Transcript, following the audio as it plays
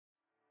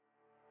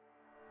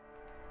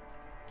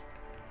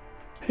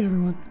Hey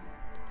everyone,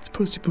 it's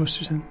Posty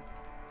Posterson,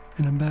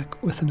 and I'm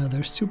back with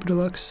another Super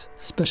Deluxe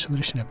Special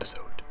Edition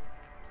episode.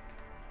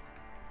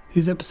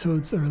 These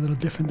episodes are a little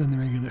different than the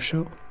regular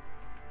show.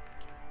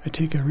 I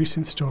take a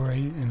recent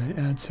story and I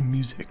add some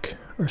music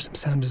or some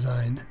sound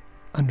design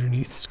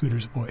underneath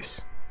Scooter's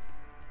voice.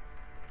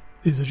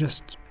 These are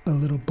just a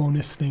little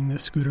bonus thing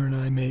that Scooter and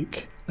I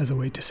make as a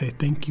way to say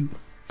thank you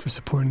for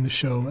supporting the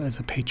show as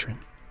a patron.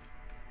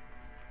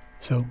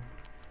 So,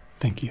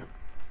 thank you.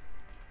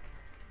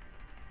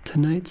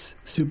 Tonight's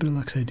Super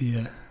Deluxe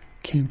idea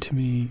came to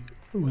me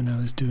when I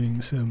was doing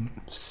some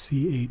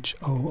CHORES's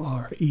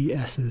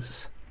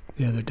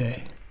the other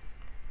day.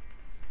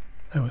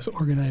 I was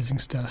organizing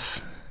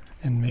stuff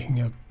and making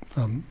a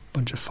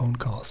bunch of phone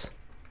calls.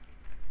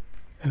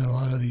 And a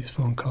lot of these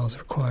phone calls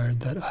required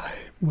that I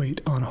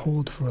wait on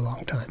hold for a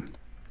long time.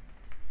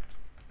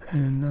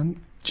 And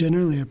I'm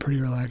generally a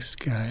pretty relaxed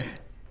guy,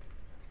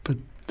 but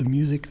the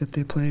music that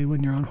they play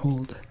when you're on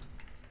hold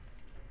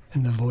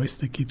and the voice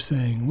that keeps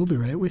saying, "We'll be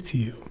right with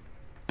you,"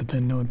 but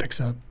then no one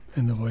picks up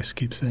and the voice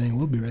keeps saying,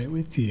 "We'll be right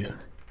with you."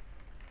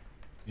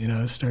 You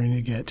know, it's starting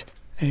to get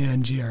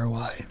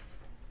angry.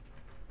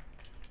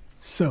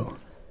 So,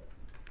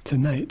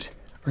 tonight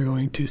we're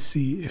going to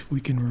see if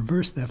we can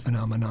reverse that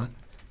phenomenon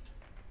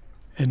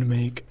and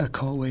make a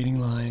call waiting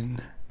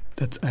line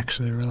that's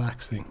actually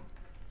relaxing.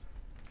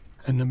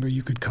 A number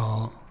you could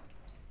call,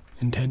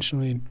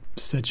 intentionally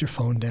set your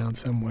phone down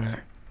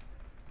somewhere,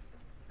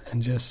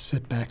 and just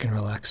sit back and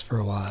relax for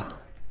a while.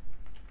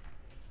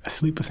 A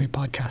Sleep With Me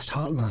podcast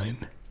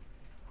hotline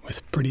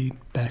with pretty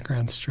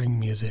background string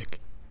music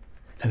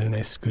and a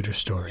nice Scooter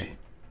story.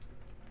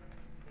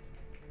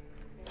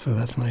 So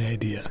that's my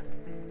idea.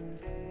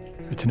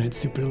 For tonight's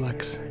Super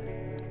Deluxe,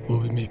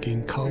 we'll be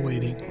making call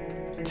waiting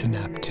to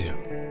nap to.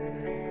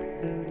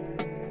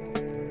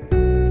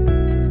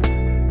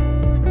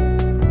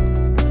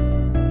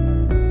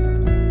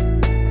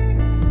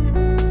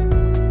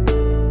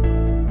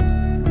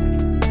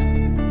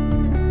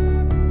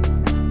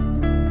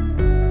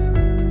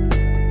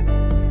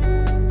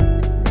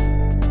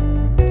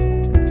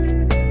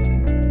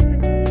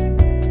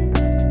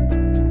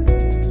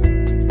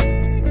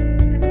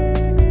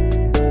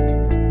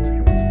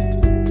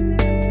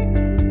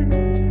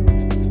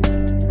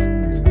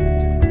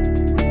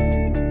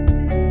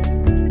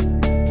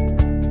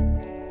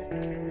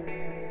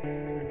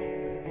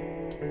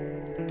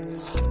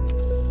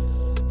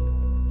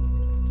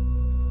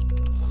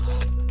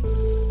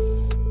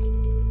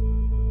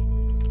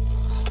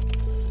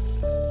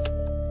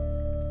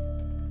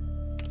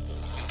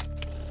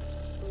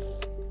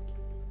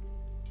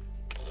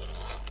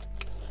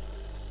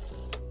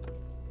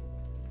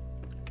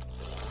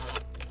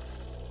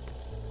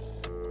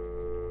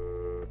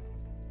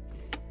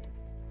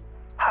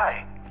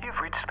 Hi,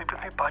 you've reached Sleep With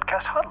Me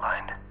podcast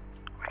hotline.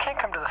 We can't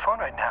come to the phone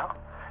right now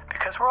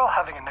because we're all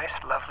having a nice,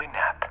 lovely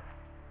nap.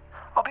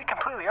 I'll be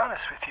completely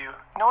honest with you,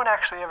 no one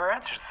actually ever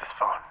answers this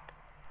phone.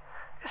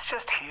 It's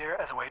just here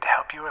as a way to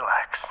help you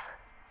relax.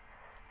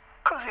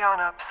 Cozy on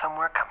up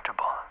somewhere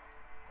comfortable.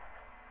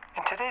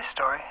 In today's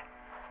story,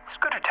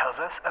 Scooter tells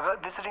us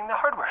about visiting the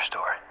hardware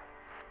store.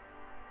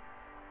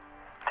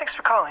 Thanks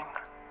for calling.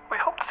 We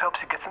hope this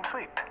helps you get some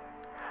sleep.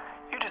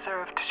 You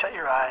deserve to shut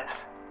your eyes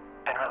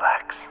and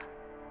relax.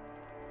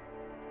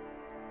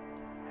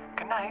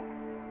 Good night.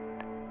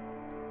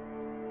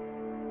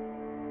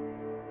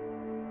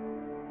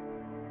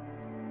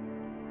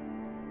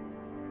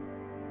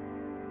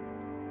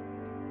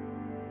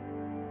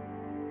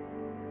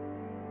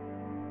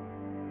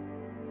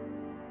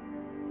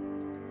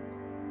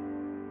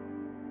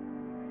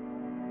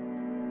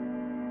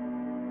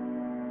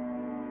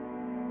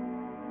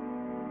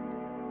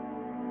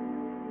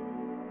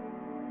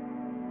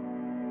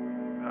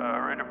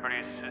 Alright everybody,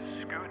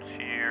 it's Scoots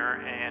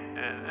here, and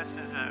this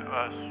is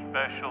a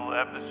special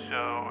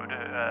episode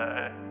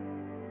that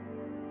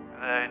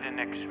I didn't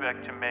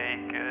expect to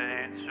make.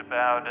 It's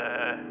about,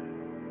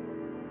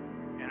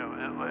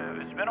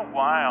 it's been a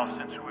while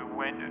since we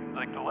went,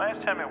 like the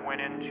last time I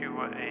went into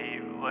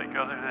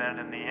other than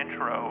in the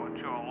intro,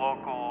 to a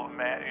local,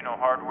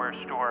 hardware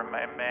store in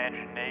my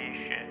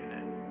imagination.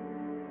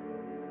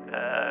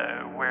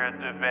 Where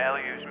the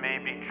values may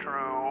be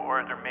true,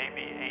 or there may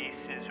be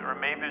aces, or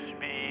maybe just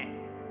be.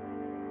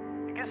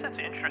 I guess it's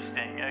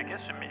interesting. I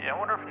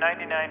wonder if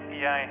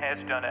 99PI has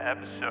done an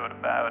episode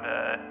about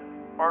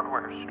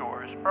hardware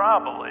stores,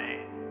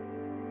 probably,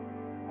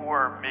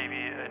 or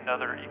maybe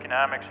another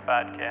economics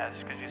podcast.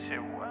 Because you say,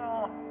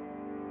 well,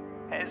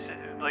 I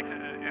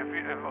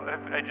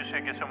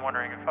guess I'm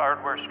wondering if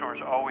hardware stores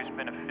always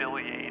been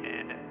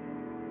affiliated.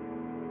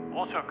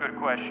 Also a good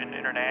question,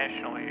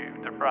 internationally,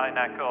 they're probably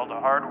not called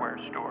hardware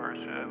stores.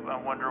 I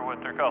wonder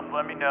what they're called.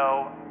 Let me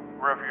know,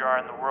 wherever you are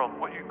in the world,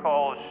 what you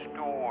call a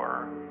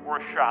store or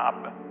a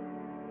shop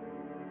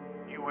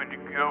you would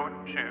go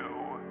to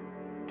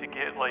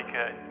get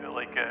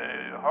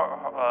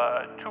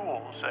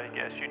tools, I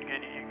guess. You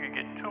could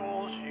get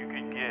tools, you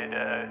could get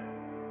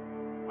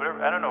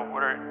whatever, I don't know,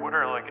 what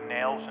are like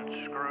nails and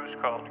screws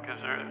called, because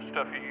they're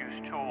stuff you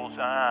use tools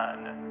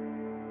on.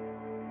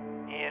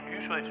 and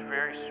usually it's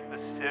very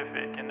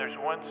specific, and there's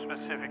one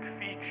specific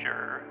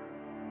feature.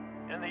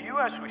 In the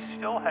U.S., we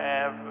still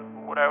have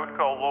what I would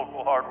call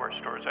local hardware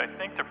stores. I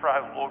think they're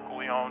probably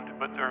locally owned,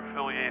 but they're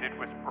affiliated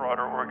with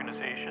broader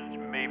organizations.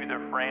 Maybe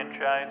they're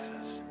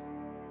franchises.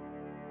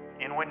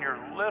 And when you're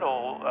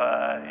little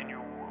and you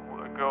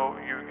go,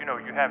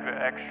 you have an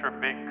extra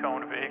big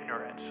cone of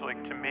ignorance.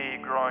 Like to me,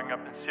 growing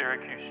up in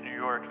Syracuse, New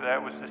York, that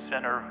was the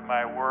center of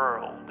my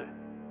world.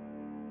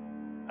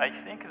 I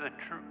think it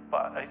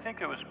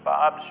was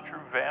Bob's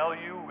True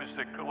Value was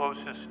the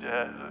closest.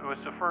 It was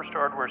the first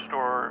hardware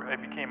store I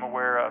became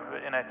aware of,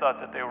 and I thought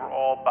that they were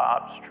all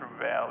Bob's True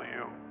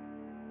Value.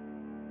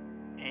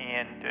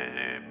 And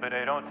but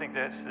I don't think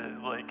that's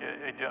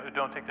I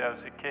don't think that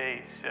was the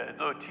case.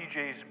 Though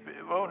TJ's,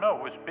 oh no,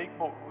 it was Big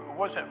Boy. It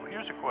wasn't.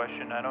 Here's a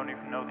question I don't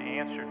even know the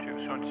answer to.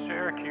 So in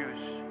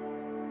Syracuse,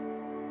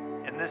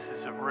 and this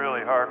is a really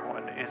hard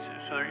one.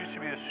 So there used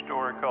to be a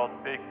store called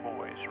Big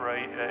Boys,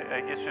 right? I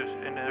guess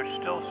and there's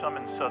still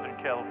some in Southern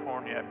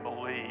California, I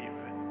believe.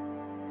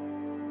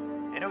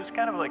 And it was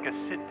kind of like a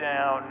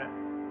sit-down.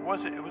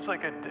 It was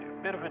like a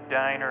bit of a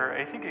diner.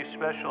 I think they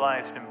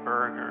specialized in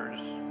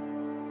burgers.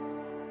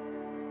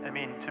 I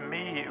mean, to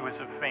me, it was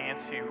a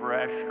fancy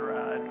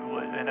restaurant,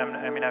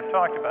 and I've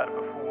talked about it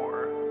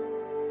before.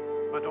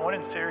 But the one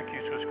in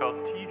Syracuse was called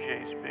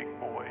TJ's Big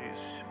Boys,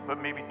 but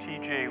maybe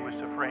TJ was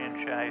the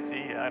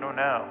franchisee, I don't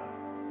know.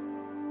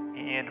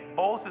 And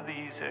both of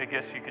these, I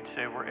guess you could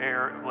say, were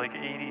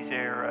 80s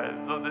era.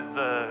 Though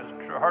the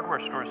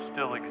hardware stores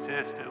still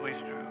exist, at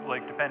least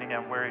like depending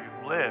on where you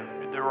live.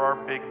 There are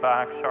big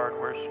box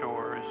hardware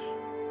stores,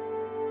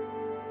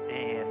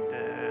 and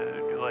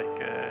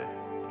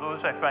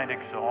those I find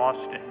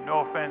exhausting.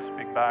 No offense,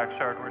 big box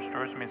hardware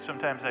stores. I mean,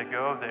 sometimes I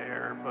go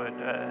there, but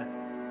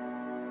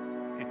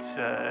it's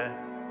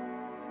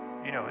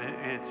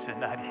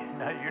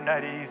you're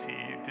not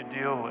easy to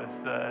deal with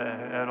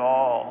at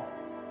all.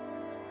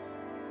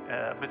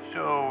 Let's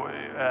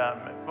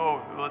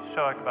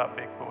talk about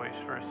Big Boys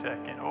for a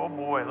second. Oh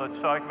boy, let's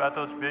talk about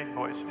those Big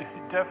Boys.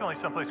 Definitely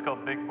someplace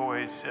called Big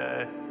Boys.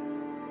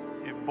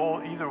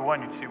 Either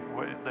one, you'd see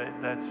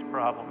that's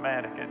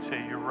problematic. I'd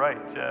say you're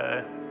right.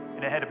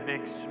 And it had a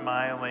big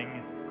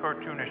smiling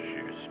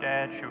cartoonish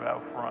statue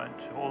out front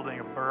holding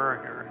a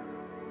burger.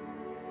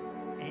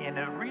 And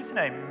the reason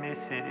I miss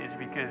it is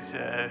because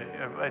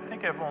I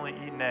think I've only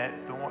eaten at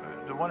the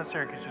one in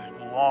Syracuse is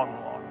long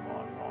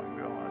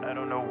gone. I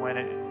don't know when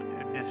it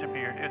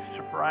disappeared. It's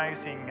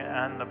surprising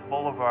on the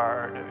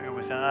boulevard it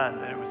was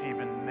on that it was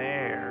even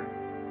there.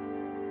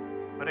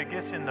 But I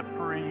guess in the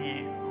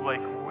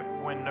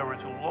when there was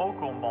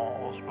local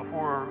malls,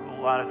 before a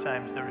lot of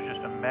times there was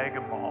just a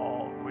mega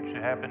mall, which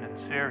happened in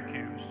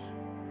Syracuse,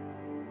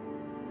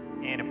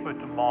 and it put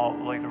the mall,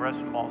 like the rest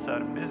of the malls,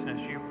 out of business,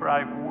 you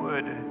probably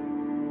would.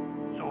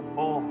 So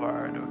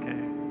boulevard, okay.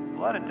 A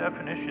lot of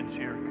definitions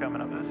here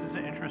coming up. This is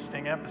an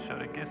interesting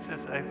episode.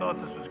 I thought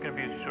this was going to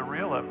be a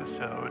surreal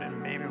episode, and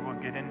maybe we'll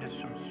get into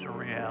some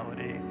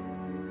surreality.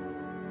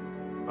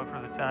 But for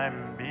the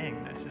time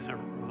being, this is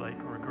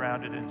we're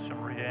grounded in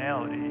some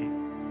reality.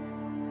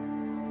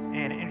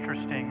 And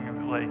interesting,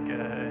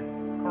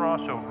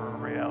 crossover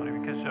reality,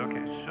 because,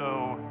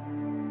 so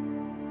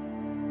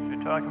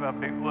talk about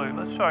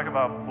let's talk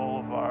about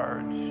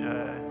boulevards.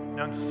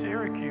 Now in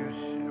Syracuse,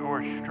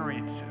 or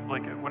streets,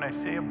 when I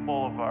say a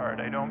boulevard,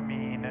 I don't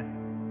mean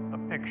a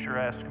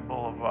picturesque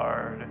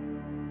boulevard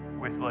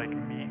with,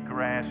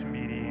 grass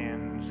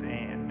medians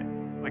and,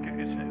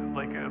 it's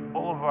like a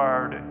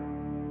boulevard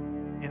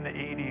in the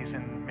 80s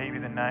and maybe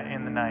in the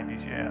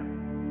 90s, yeah,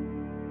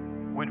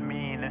 would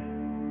mean in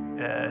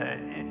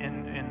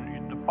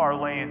the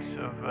parlance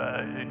of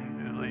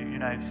in the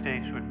United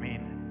States would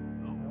mean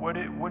what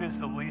is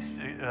the least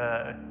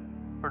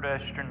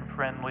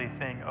pedestrian-friendly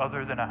thing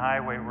other than a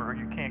highway where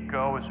you can't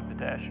go as a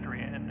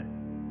pedestrian.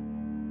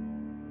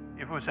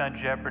 If it was on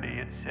Jeopardy,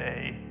 it'd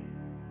say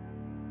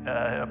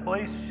a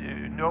place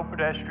no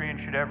pedestrian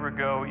should ever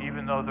go,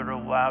 even though they're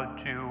allowed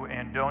to,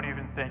 and don't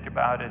even think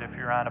about it if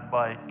you're on a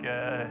bike.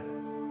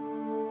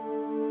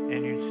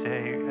 And you'd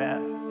say,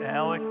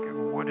 Alec,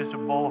 what is a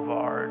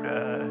boulevard?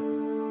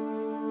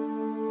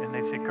 And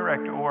they say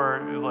correct,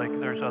 or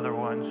there's other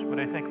ones, but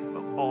I think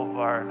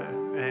boulevard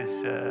is,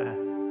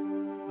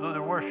 though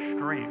there were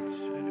streets,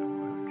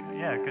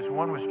 yeah, because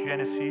one was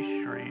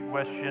Genesee Street,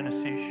 West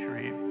Genesee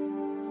Street,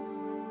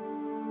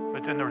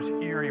 but then there was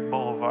Erie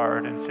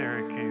Boulevard in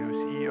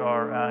Syracuse,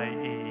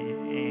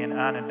 E-R-I-E, and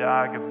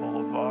Onondaga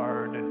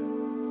Boulevard,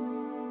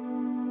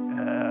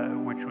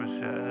 which was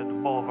the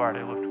boulevard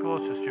I lived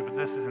closest to, but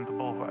this isn't the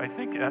boulevard. I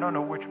don't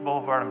know which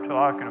boulevard I'm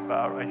talking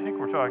about. I think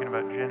we're talking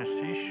about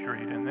Genesee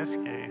Street in this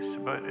case,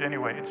 but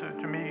anyway,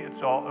 to me,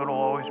 it'll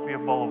always be a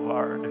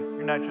boulevard.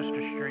 You're not just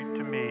a street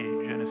to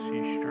me,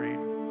 Genesee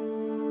Street.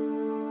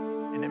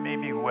 And it may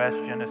be West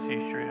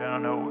Genesee Street. I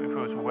don't know if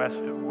it was west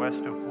of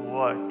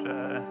what,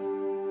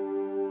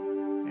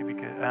 maybe,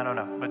 I don't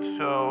know. But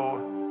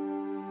so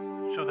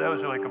that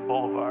was like a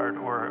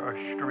boulevard or a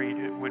street.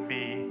 It would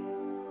be,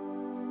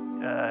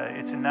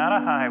 It's not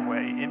a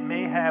highway. It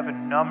may have a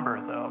number,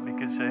 though,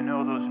 because I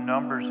know those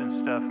numbers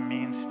and stuff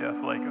mean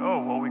stuff like, oh,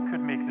 well, we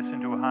could make this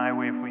into a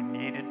highway if we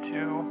needed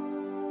to.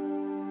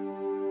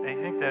 I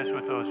think that's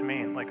what those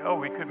mean. Like, oh,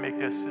 we could make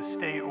this, the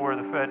state or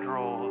the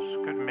federals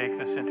could make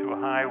this into a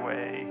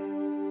highway,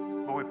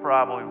 but we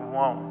probably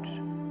won't.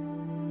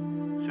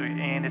 So,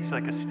 and it's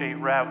like a state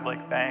route,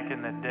 like back in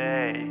the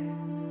day.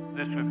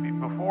 This would be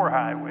before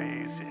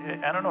highways.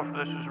 I don't know if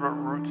this was what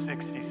Route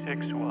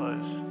 66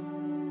 was,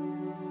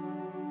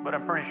 but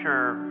I'm pretty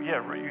sure,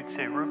 yeah, you'd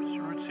say Route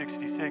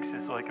 66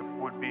 is like, it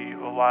would be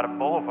a lot of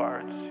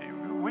boulevards.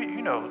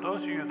 You know,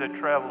 those of you that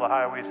travel the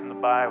highways and the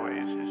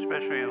byways,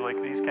 especially like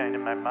these kind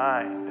in my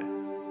mind,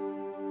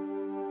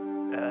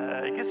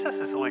 I guess this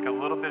is like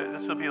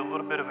this will be a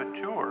little bit of a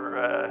tour.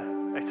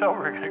 I thought we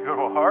were going to go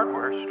to a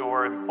hardware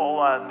store and pull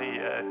on the,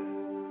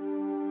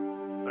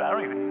 but I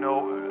don't even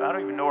know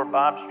where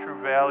Bob's True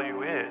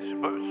Value is.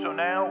 But so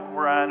now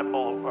we're on a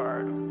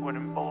boulevard. What a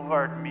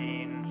boulevard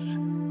means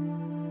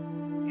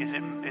is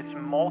it's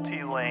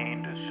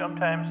multi-laned.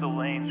 Sometimes the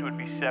lanes would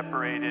be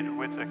separated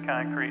with a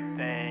concrete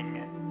thing,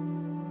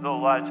 though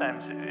a lot of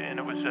times, and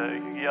it was a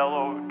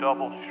yellow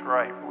double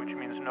stripe, which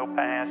means no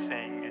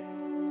passing,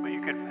 but you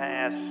could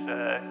pass,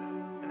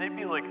 and they'd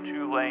be like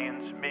 2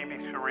 lanes, maybe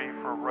 3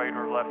 for right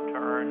or left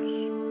turns,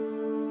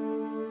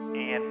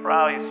 and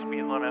probably the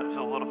speed limit is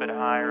a little bit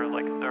higher,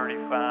 like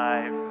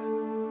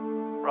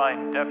 35,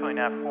 probably definitely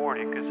not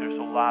 40, because there's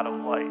a lot of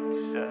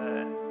lights,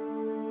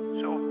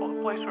 so a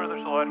place where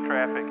there's a lot of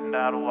traffic,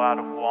 not a lot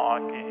of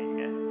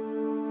walking.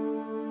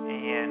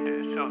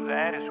 And so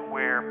that is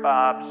where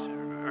Bob's,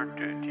 or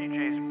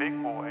TJ's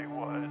Big Boy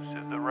was,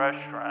 the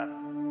restaurant.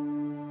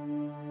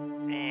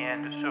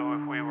 And so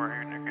if we were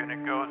going to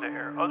go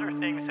there, other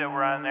things that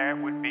were on there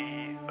would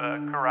be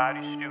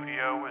karate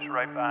studio was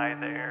right by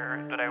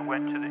there, that I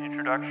went to the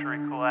introductory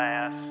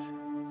class.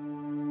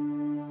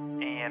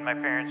 And my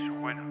parents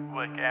would,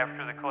 like,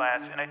 after the class,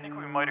 and I think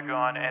we might have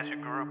gone as a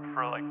group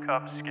for, like,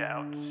 Cub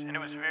Scouts. And it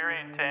was very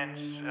intense,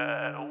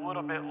 a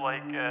little bit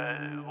like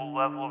the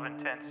level of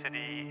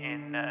intensity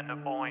in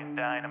Napoleon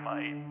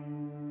Dynamite.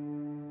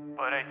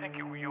 But I think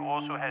you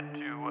also had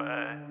to,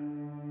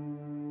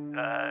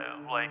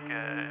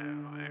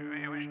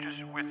 it was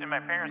just within my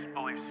parents'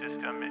 belief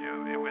system,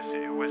 it was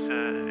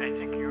I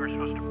think you were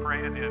supposed to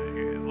pray to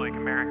the, like,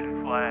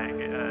 American flag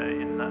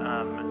in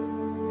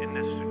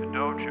this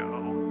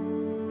dojo.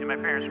 And my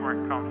parents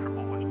weren't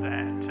comfortable with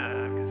that,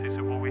 because they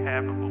said, well, we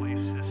have a belief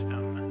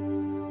system.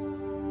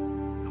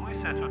 At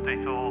least that's what they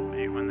told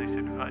me when they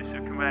said, I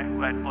said,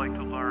 I'd like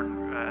to learn,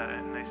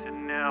 and they said,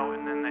 no,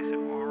 and then they said,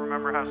 well,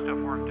 remember how stuff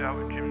worked out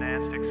with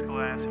gymnastics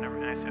class and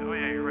everything? I said, oh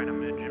yeah, you're right, I'm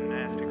a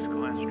gymnastics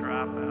class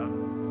dropout.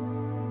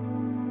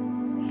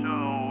 So,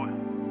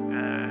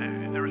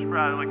 there was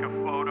probably like a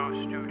photo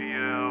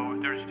studio.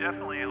 There's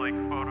definitely like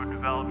photo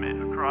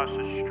development across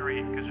the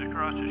street, because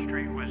across the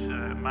street was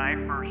my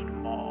first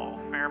mall,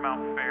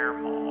 Fairmount Fair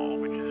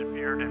Mall, which has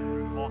appeared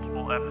in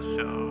multiple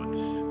episodes,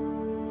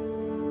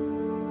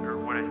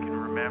 or what I can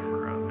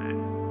remember of it.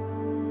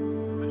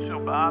 But so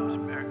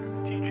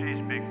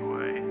TJ's Big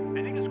Boy,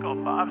 I think it's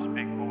called Bob's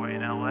Big Boy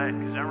in LA,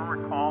 because I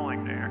remember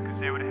calling there, because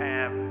they would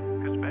have,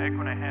 because back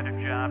when I had a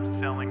job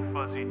selling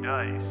fuzzy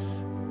dice,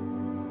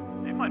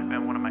 they might have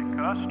been one of my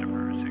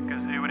customers,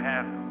 because they would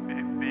have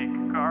big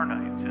car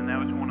nights, and that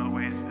was one of the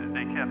ways that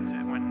they kept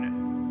it.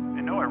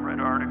 I know I read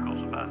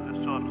articles about this,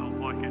 so I'll have to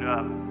look it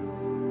up.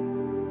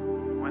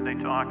 When they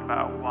talk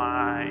about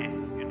why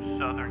in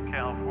Southern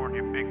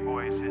California Big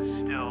Boys is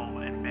still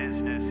in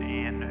business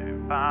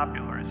and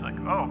popular, it's like,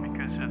 oh,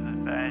 because of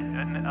that.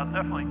 And I'll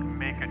definitely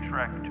make a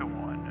trek to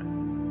one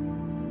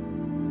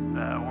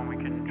when we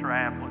can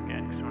travel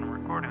again, because when I'm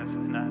recording this,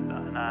 it's not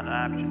an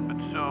option. But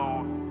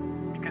so,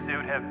 because they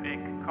would have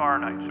big car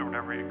nights, or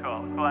whatever you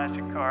call it,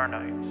 classic car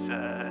nights,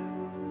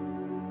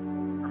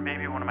 or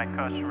maybe one of my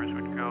customers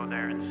would go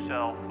there and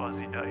sell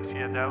fuzzy dice.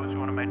 Yeah, that was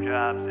one of my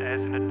jobs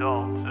as an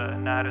adult,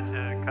 not as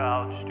a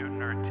college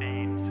student or a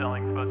teen,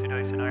 selling fuzzy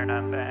dice and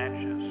iron-on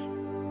badges.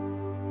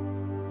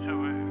 So,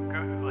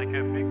 like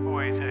Big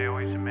Boys, I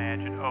always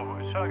imagined, I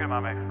was talking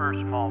about my first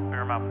mall,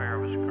 Fairmount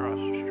Fair, was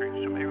across the street,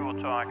 so maybe we'll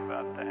talk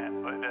about that.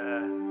 But,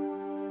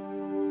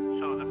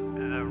 so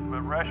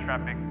the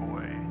restaurant Big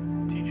Boy,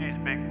 TJ's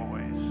Big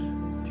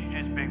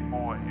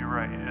Boy, you're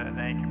right,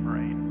 thank you,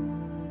 Brain.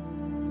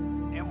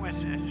 It was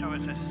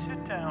a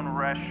sit-down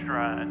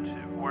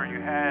restaurant where you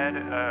had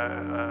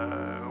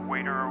a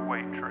waiter or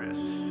waitress.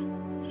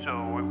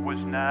 So it was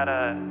not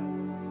I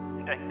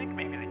think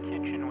maybe the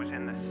kitchen was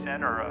in the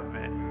center of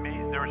it.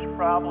 There was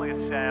probably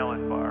a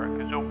salad bar,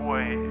 because oh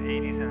boy, the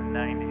 80s and the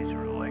 90s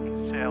were like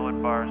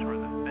salad bars were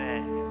the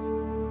thing.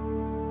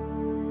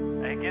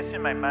 I guess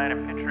in my mind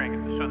I'm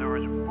picturing, so there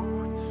was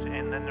booths,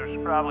 and then there's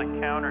probably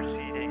counter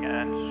seating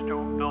on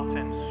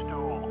built-in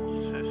stools.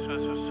 So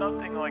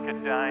something like a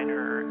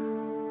diner,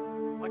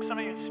 like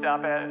something you'd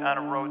stop at on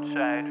a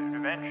roadside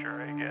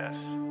adventure, I guess.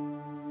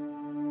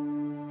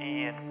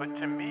 But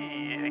to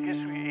me, I guess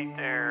we ate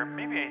there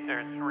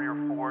 3 or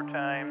 4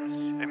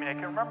 times. I mean, I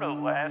can remember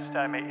the last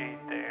time I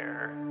ate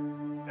there.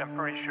 I'm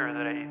pretty sure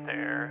that I ate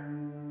there.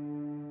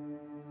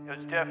 It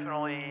was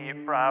definitely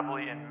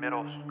probably in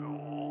middle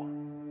school,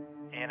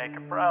 and I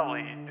could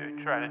probably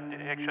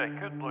actually I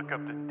could look up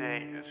the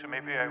date, so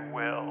maybe I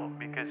will,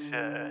 because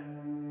I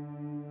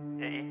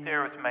ate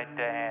there with my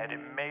dad.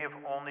 It may have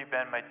only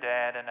been my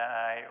dad and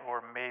I,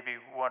 or maybe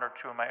one or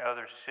two of my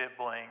other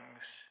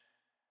siblings,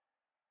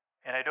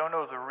 and I don't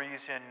know the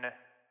reason.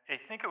 I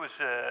think it was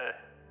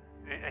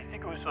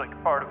like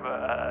part of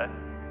a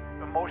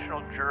emotional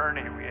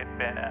journey we had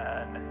been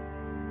on,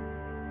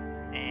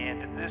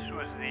 and this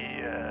was the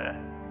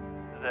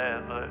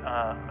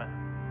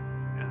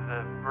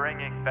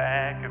bringing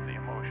back of the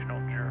emotional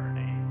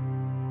journey,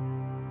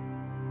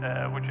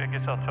 which I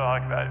guess I'll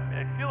talk about.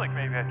 I feel like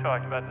maybe I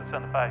talked about this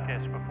on the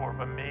podcast before,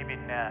 but maybe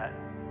not.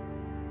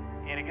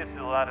 And I guess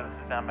a lot of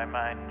this is on my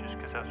mind just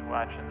because I was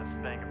watching this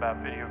thing about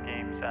video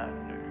games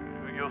on.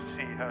 You'll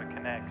see how it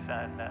connects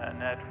on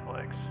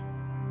Netflix.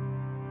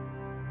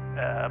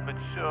 But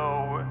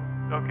so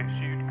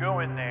you'd go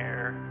in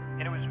there,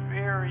 and it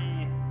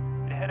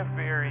had a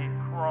very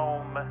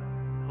chrome,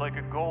 like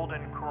a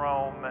golden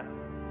chrome,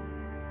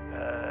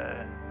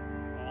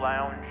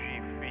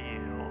 loungy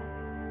feel.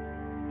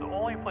 The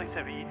only place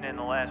I've eaten in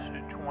the last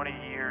 20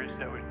 years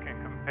that can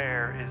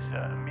compare is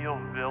Meal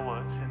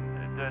Villas,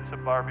 and that's a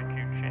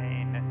barbecue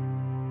chain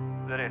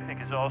that I think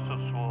is also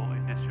slowly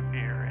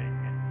disappearing.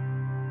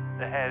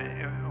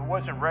 It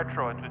wasn't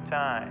retro at the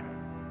time,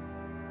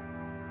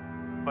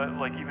 but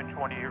like even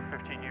 20 or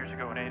 15 years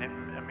ago when I ate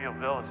at Meal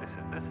Villas, I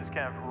said, this is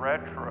kind of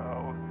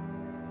retro.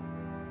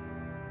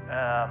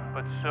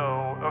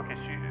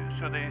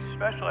 So they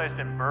specialized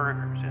in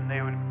burgers, and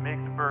they would make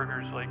the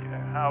burgers like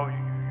how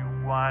you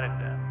wanted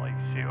them. Like,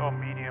 say,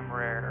 medium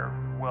rare,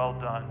 well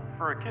done.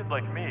 For a kid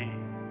like me,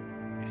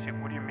 you say,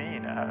 what do you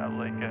mean?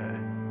 Because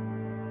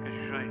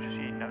usually just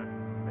eating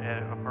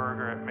a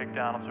burger at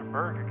McDonald's or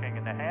Burger King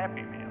in the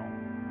Happy Meal.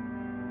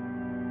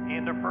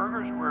 And their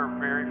burgers were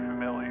very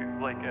familiar,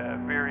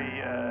 very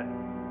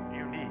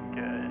unique,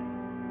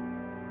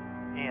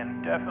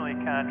 and definitely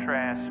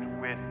contrast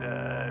with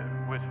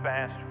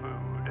fast food.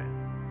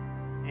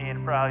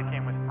 And probably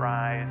came with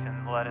fries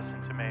and lettuce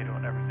and tomato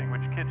and everything,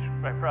 which kids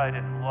I probably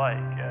didn't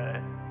like.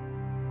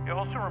 I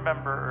also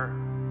remember,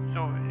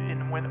 so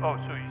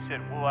you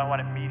said, well, I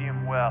want it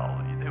medium well.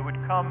 It would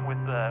come with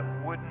a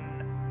wooden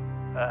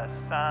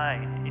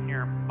sign in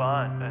your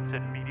bun that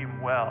said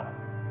medium well.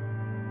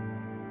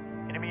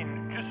 And I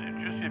mean, just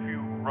if you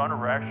run a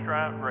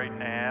restaurant right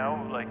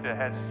now, like that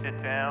has sit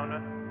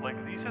down, like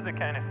these are the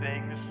kind of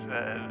things,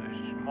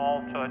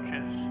 small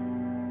touches,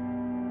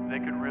 they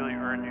could really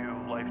earn you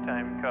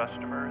lifetime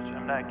customers.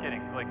 I'm not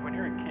kidding. Like when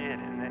you're a kid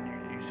and then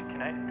you say,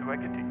 do I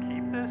get to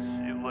keep this?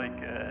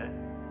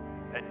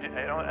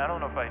 I don't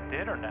know if I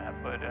did or not,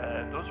 but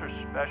those are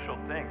special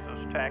things,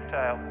 those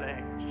tactile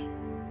things.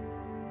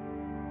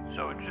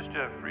 So just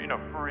free.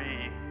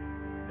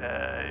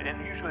 And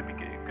usually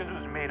because it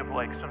was made of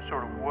like some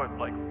sort of wood,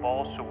 like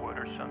balsa wood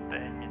or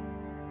something,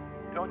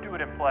 don't do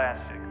it in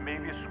plastic.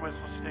 Maybe a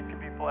swizzle stick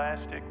could be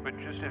plastic, but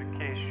just in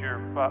case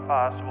you're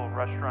possible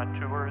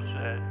restaurateurs,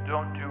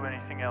 don't do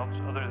anything else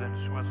other than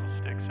swizzle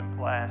sticks and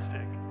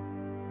plastic,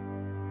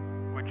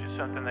 which is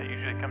something that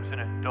usually comes in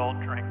an adult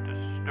drink to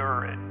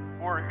stir it.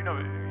 Or, I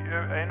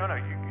don't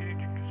know,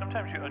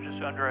 sometimes you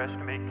just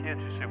underestimate kids.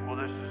 You say, well,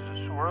 this is a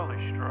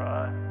swirly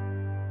straw.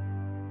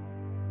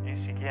 You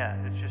see, yeah,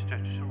 it's just a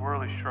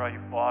swirly straw you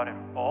bought in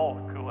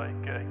bulk. Like,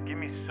 give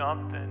me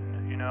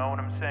something, you know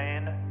what I'm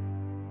saying?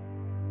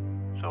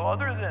 So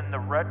other than the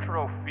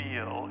retro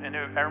feel, and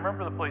I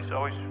remember the place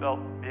always felt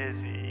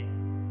busy,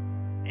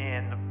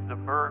 and the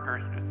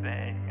burgers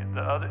thing,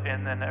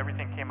 and then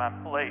everything came on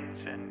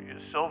plates and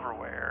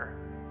silverware.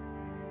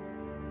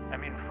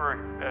 I mean, for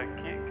a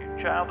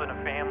child in a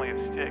family of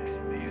six,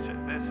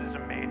 this is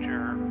a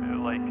major,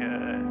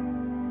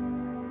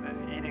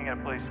 eating at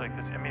a place like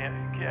this. I mean,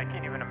 I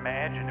can't even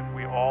imagine if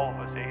all of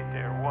us ate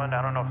there. One,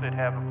 I don't know if they'd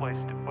have a place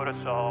to put us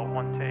all at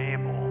one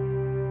table.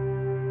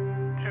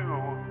 Two,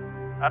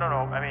 I don't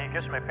know, I mean, I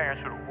guess my parents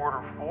would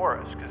order for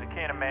us, because I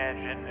can't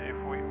imagine if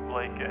we,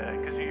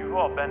 because you've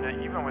all been to,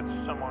 even with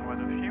someone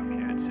with a few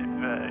kids,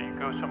 if you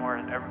go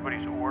somewhere and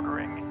everybody's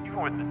ordering, even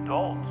with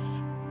adults,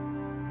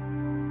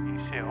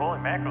 you say, holy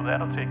mackerel,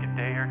 that'll take a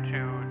day or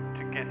two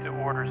to get the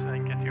orders and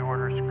then get the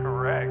orders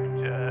correct.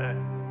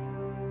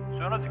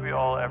 So I don't think we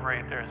all ever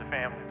ate there as a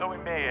family, though we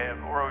may have,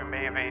 or we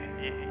may have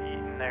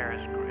eaten there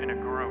in a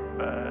group.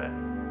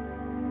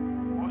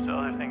 What was the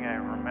other thing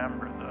I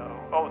remember, though?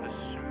 Oh, the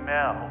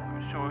smell.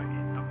 So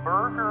the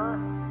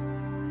burger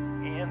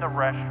and the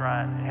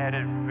restaurant had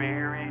a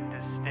very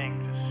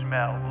distinct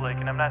smell.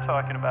 And I'm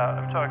talking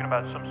about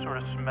some sort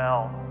of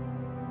smell.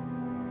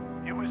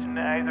 It was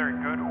neither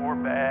good or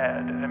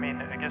bad. I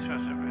mean, I guess it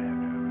was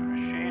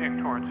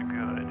shading towards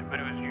good, but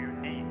it was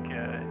unique.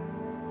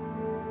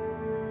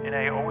 And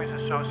I always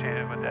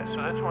associated with that.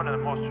 So that's one of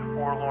the most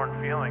forlorn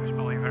feelings,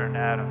 believe it or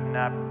not, of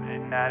not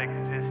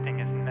existing,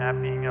 is not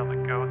being able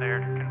to go there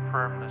to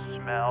confirm the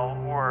smell,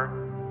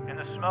 and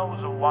the smell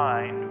was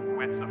aligned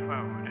with the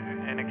food.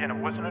 And again, it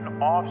wasn't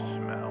an off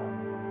smell.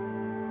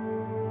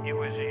 it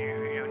was a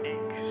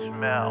unique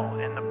smell,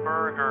 and the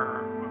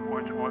burger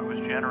was what was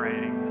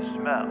generating the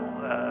smell.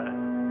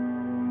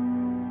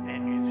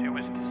 And it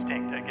was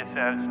distinct. I guess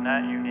that was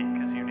not unique,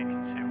 because unique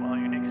can say, well,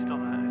 unique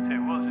still doesn't say,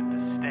 well, is it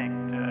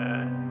distinct?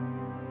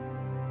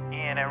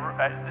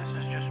 And this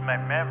is just my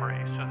memory,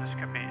 so this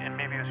could be, and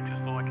maybe it was because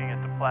looking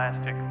at the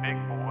plastic big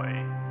boy,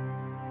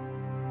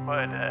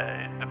 but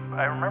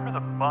I remember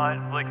the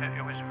bun, like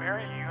it was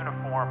very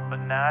uniform, but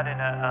not in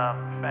a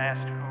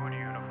fast food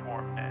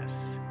uniformness.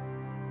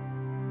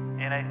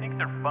 And I think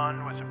their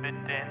bun was a bit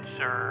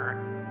denser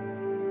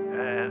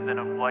than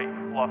a light,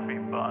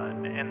 fluffy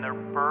bun. And their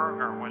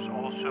burger was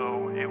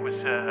also, it was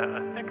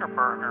a thicker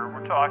burger.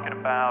 We're talking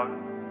about,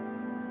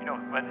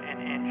 an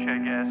inch, I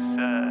guess,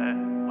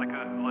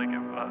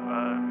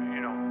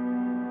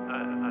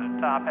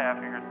 the top half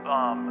of your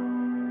thumb,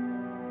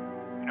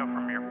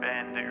 from your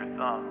bend to your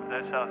thumb.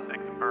 That's how thick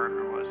the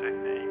burger was, I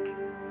think.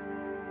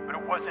 But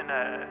it wasn't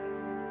I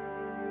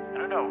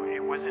don't know,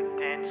 it wasn't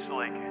dense,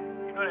 like,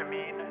 you know what I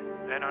mean?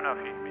 I don't know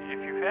if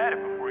you've had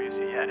it before, you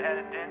see, it had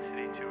a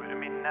density to it. I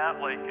mean, not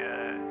like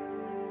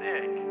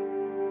thick.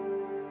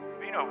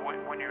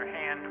 When you're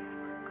hand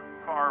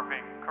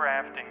carving,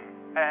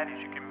 crafting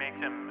patties, you can make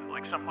them,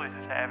 like some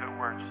places have it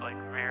where it's like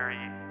very,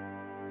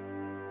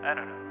 I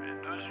don't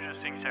know, those are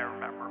just things I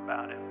remember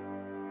about it.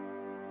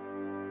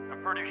 I'm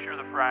pretty sure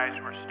the fries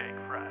were steak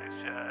fries.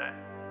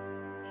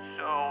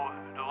 So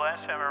the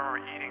last time I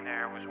remember eating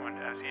there was when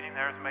I was eating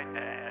there with my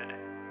dad.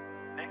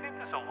 And I think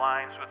this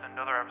aligns with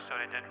another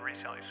episode I did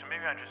recently, so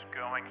maybe I'm just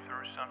going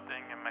through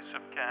something in my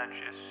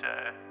subconscious.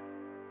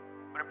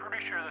 But I'm pretty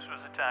sure this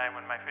was a time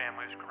when my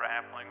family was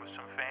grappling with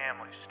some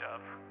family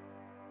stuff.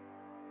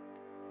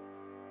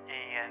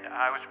 And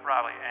I was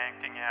probably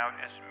acting out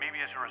as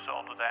a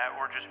result of that,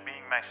 or just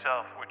being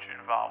myself, which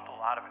involved a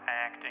lot of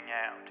acting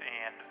out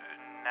and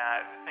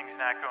things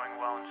not going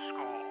well in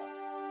school.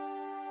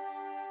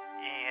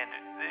 And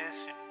this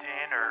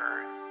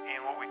dinner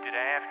and what we did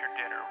after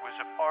dinner was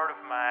a part of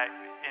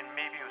and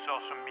maybe it was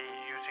also me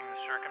using the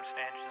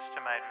circumstances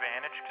to my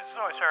advantage, because it's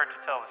always hard to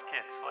tell with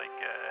kids, like,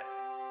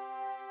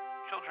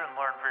 children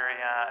learn very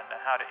young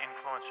how to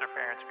influence their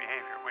parents'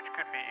 behavior, which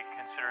could be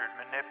considered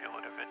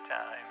manipulative at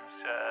times,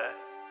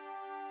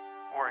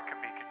 or it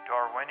could be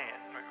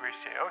Darwinian, where you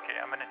say, okay,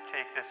 I'm going to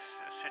take this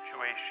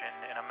situation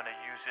and I'm going to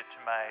use it to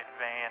my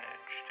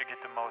advantage to get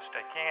the most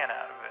I can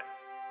out of it.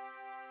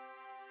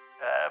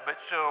 But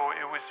so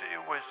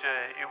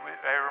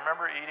I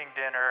remember eating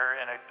dinner,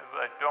 and I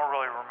don't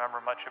really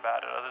remember much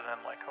about it other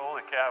than, like,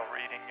 holy cow, we're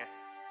eating.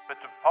 But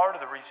the part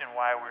of the reason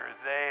why we were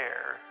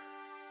there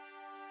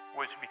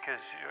was because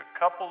a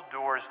couple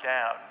doors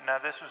down, now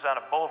this was on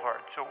a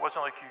boulevard, so it wasn't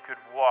like you could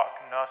walk.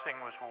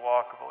 Nothing was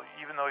walkable.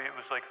 Even though it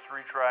was like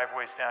 3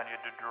 driveways down, you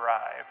had to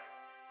drive.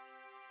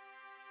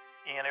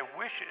 And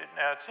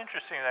now it's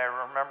interesting that I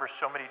remember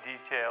so many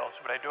details,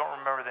 but I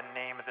don't remember the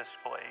name of this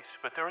place.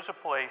 But there was a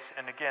place,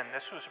 and again,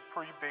 this was a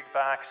pre-big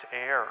box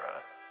era.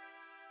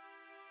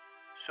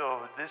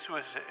 So this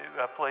was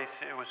a place,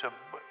 it was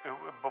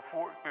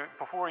before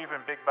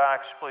even big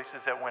box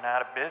places that went out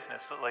of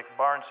business, like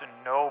Barnes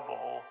 &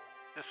 Noble.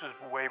 This was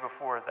way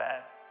before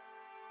that.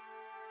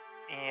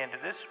 And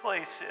this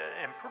place,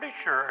 I'm pretty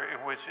sure it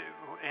was,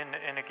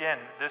 and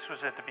again, this was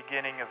at the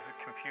beginning of the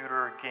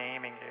computer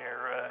gaming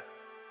era.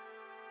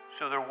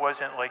 So there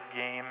wasn't like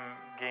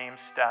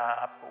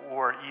GameStop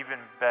or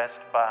even Best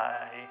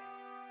Buy.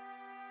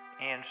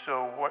 And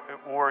so,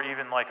 or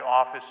even like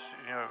Office,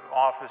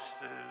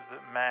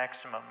 the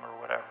Maximum or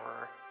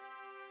whatever.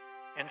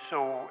 And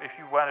so, if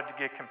you wanted to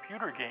get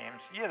computer games,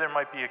 there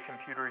might be a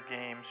computer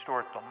game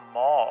store at the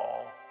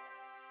mall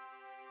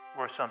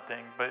or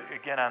something. But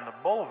again, on the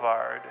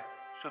boulevard,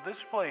 so this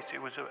place,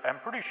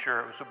 I'm pretty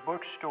sure it was a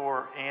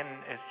bookstore and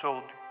it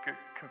sold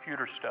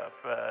computer stuff.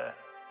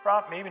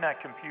 Maybe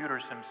not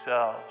computers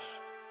themselves.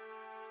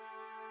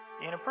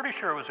 And I'm pretty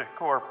sure it was a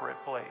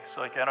corporate place.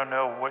 Like, I don't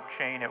know what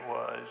chain it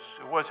was.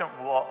 It wasn't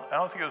I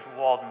don't think it was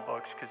Walden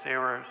Books, because they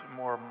were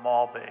more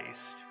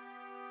mall-based.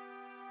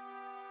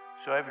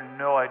 So I have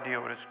no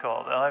idea what it's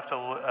called. I'll have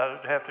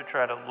to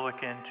try to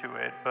look into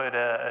it. But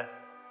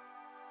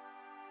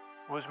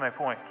what was my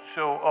point?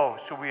 So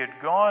we had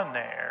gone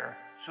there.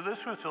 So this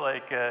was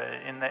like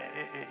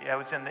I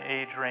was in the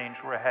age range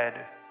where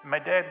my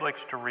dad likes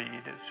to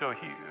read.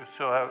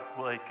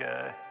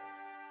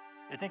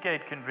 I think I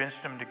had convinced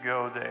him to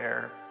go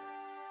there,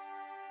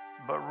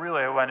 but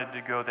really I wanted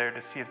to go there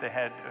to see if they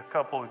had a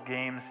couple of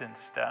games in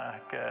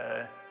stock.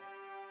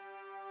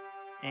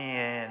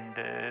 And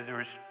there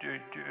was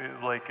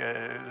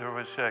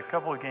a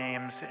couple of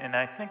games, and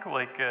I think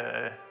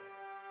I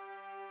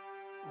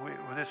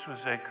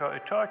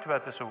talked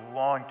about this a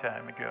long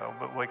time ago,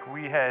 but like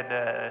we had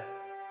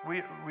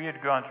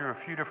gone through a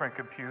few different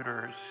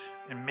computers,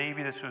 and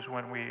maybe this was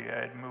when we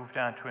had moved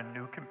on to a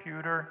new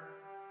computer.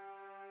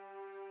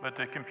 But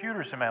the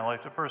computers in my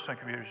life, the personal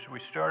computers, we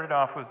started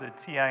off with the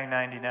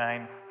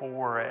TI-99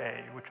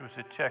 4A, which was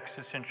a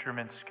Texas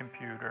Instruments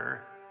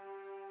computer.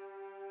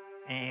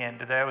 and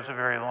that was a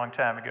very long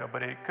time ago,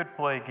 but it could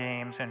play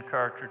games and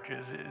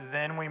cartridges.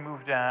 Then we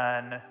moved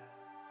on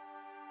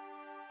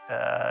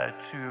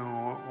to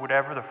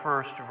whatever the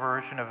first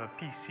version of a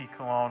PC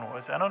clone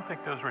was. I don't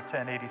think those were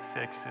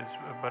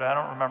 1086s, but I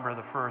don't remember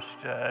the first,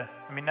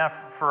 not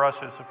for us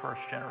as the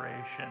first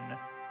generation.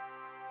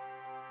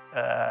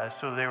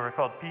 So they were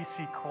called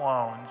PC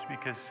clones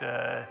because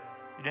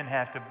you didn't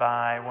have to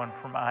buy one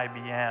from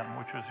IBM,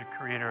 which was the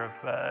creator of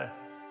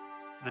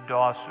the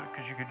DOS,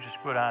 because you could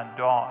just put on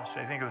DOS.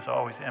 I think it was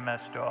always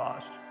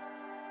MS-DOS,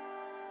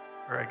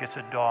 or I guess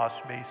a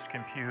DOS-based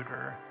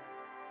computer.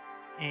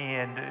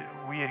 And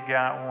we had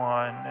got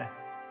one,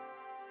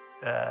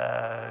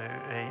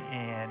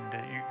 and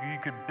you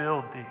could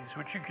build these,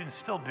 which you can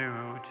still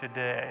do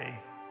today.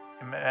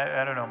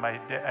 I don't know,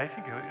 I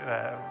think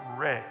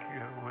Rick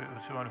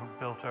was the one who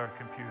built our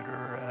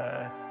computer.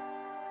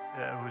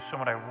 It was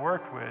someone I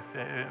worked with,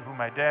 who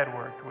my dad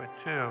worked with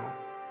too.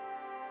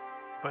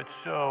 But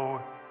so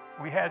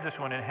we had this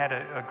one, and it had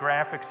a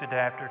graphics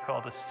adapter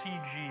called a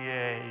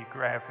CGA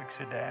graphics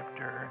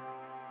adapter,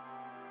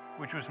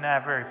 which was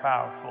not very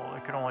powerful.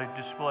 It could only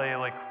display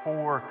like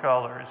 4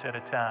 colors at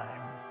a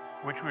time,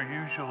 which were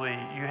usually,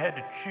 you had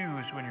to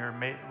choose when you were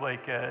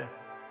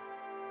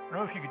I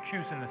don't know if you could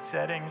choose in the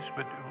settings,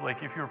 but like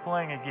if you were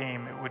playing a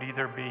game, it would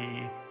either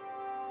be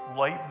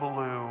light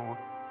blue,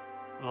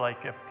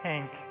 like a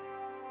pink,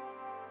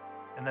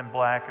 and then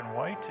black and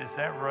white, is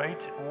that right?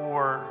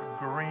 Or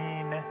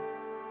green,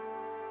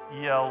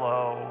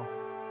 yellow.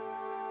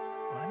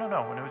 I don't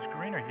know, when it was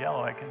green or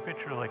yellow, I can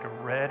picture like a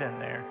red in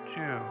there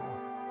too.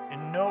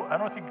 And no, I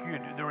don't think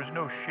there was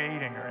no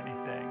shading or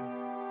anything.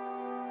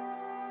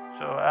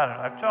 So I don't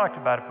know, I've talked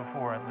about it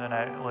before and then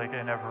I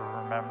never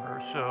remember.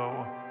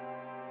 So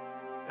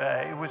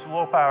it was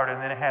low powered,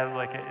 and then it had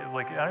I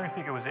don't even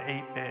think it was an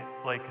 8-bit,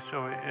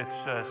 so its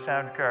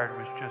sound card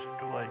was just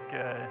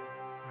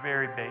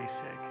very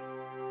basic.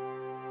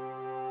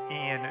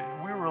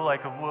 And we were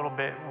like a little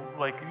bit,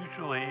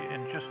 usually,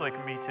 and just like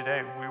me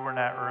today, we were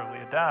not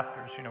early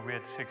adopters. We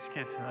had 6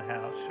 kids in the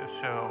house,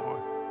 so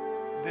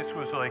this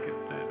was like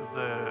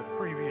the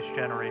previous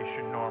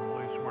generation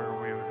normally is where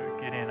we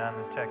would get in on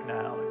the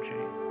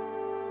technology.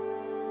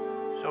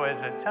 So at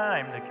the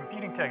time, the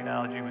competing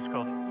technology was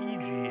called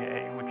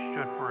EGA, which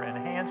stood for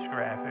Enhanced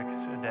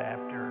Graphics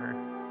Adapter.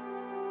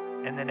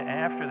 And then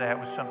after that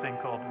was something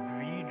called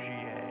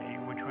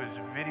VGA, which was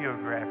Video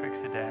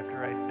Graphics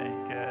Adapter, I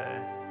think.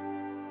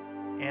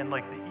 And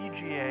the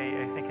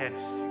EGA, I think,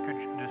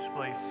 could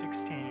display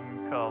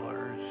 16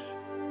 colors,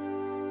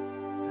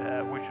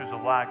 which was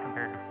a lot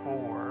compared to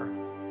 4.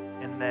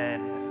 And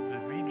then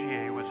the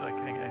VGA was I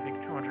think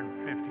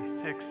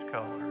 256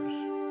 colors.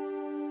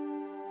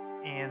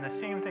 And the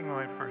same thing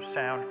went for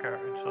sound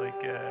cards.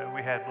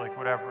 We had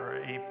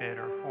 8-bit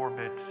or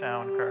 4-bit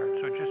sound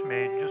cards. So it just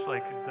made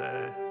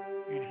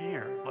you'd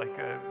hear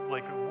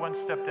one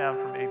step down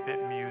from 8-bit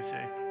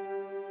music.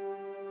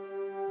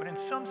 But in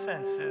some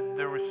sense,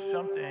 there was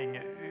something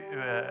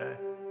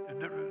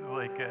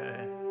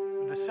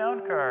the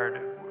sound card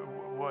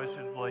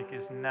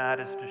is not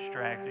as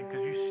distracting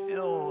because you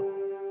still.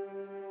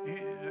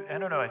 I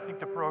don't know, I think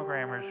the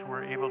programmers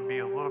were able to be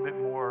a little bit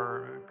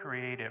more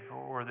creative,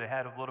 or they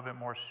had a little bit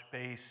more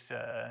space,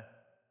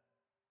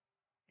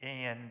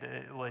 and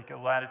a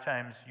lot of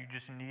times you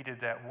just needed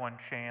that 1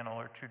 channel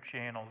or 2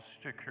 channels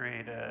to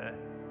create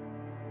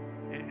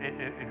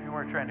if you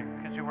weren't trying to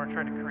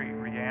create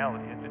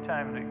reality. At the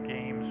time, the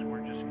games were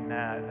just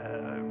not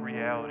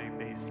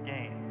reality-based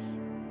games.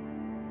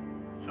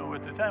 So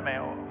at the time, I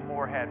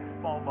more had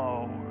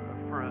FOMO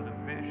for the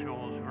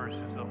visuals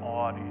versus the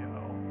audio.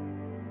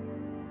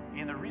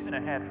 And the reason I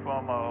had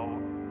FOMO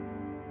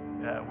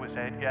was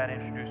I had got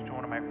introduced to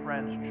one of my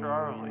friends,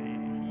 Charlie.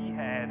 He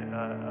had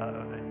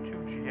a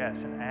 2GS,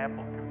 an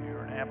Apple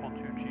computer, an Apple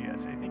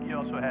 2GS. I think he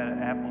also had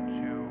an Apple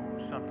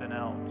II something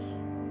else.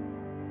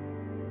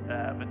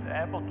 But the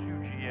Apple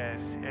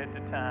 2GS at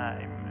the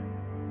time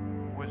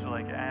was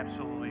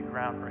absolutely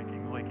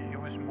groundbreaking. It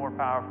was more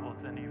powerful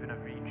than even a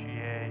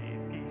VGA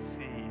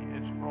PC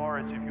as far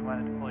as if you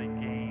wanted to play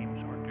games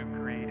or do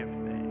creative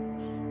things.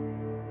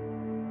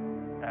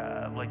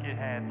 It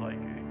had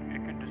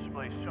it could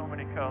display so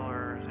many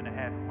colors, and it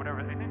had whatever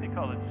I think they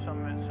called it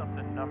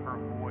something number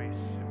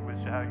voice was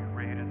how you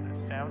rated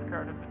the sound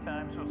card at the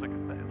time. So it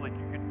was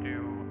you could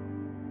do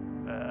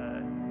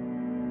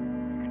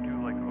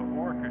an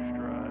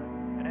orchestra,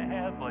 and it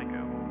had a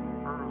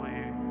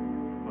early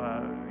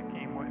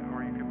game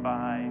where you could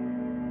buy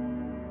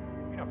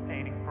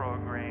painting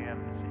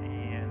programs,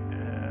 and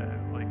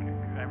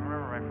I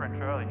remember my friend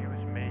Charlie, he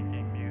was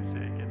making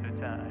music at the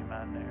time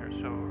on there.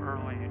 So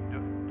early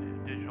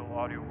digital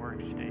audio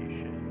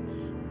workstations.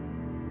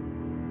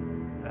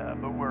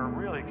 But where it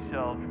really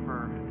excelled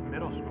for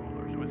middle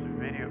schoolers was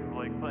video,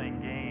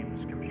 playing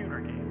games, computer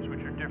games,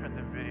 which are different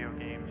than video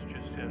games,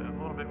 just a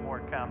little bit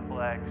more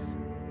complex,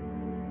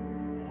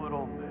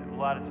 a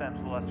lot of times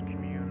less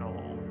communal,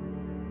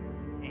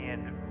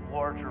 and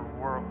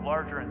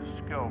larger in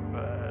scope,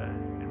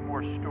 and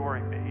more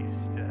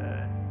story-based.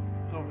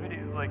 though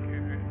video, like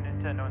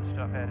Nintendo and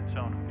stuff had its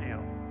own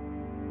appeal.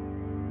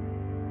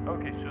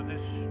 Okay, so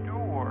this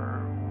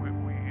store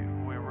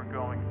we were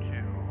going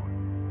to.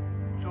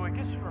 So I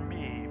guess for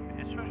me,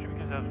 especially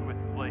because I was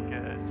with like 6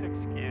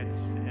 kids,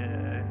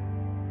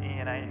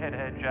 and I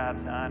had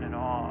jobs on and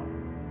off.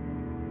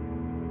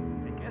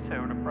 I guess I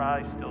would have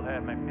probably still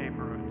had my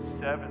paper in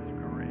 7th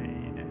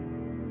grade.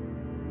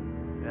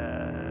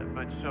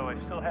 But so I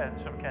still had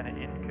some kind of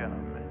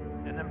income.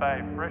 And then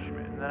by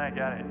freshman, and then I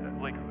got it.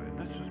 Like,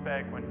 this was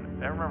back when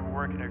I remember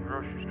working at a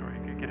grocery store.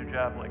 You could get a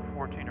job like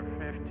 14 or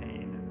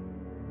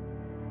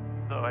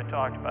 15. Though I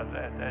talked about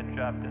that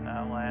job did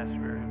not last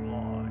very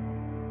long.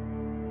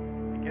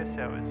 I guess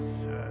that was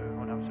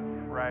when I was a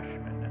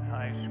freshman in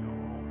high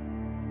school.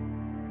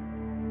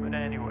 But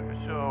anyway,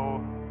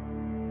 so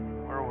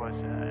where was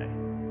I?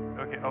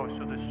 Okay,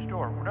 so the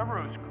store,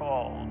 whatever it was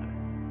called,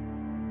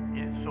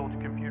 it sold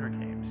computer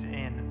games,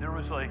 and there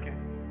was like, it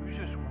was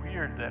just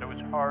weird that it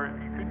was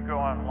hard. You couldn't go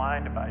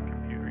online to buy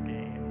computer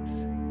games.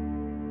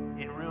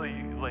 It really,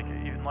 like,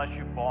 unless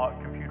you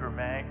bought computer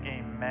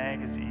game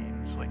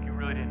magazines, like, you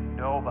really didn't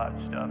know about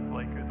stuff.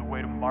 Like, the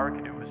way to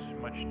market it was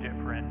much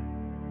different.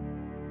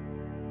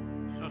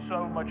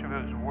 So much of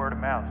it was word of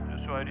mouth.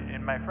 So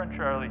and my friend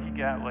Charlie, he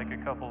got like a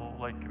couple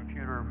like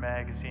computer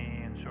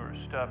magazines or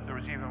stuff. There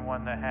was even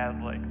one that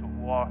had like the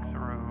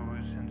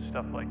walkthroughs and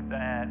stuff like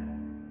that.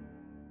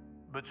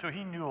 But so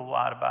he knew a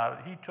lot about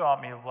it. He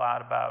taught me a lot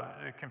about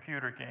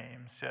computer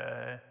games.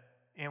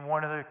 In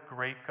one of the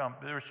great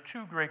there was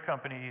 2 great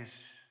companies,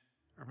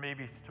 or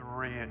maybe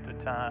 3 at the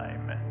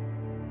time,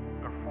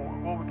 or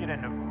 4. Well, we'll get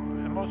into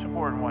the most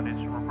important one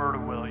is Roberta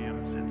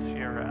Williams and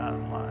Sierra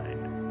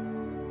Online.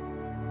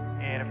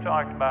 And I've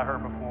talked about her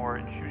before,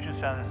 and she was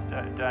just on this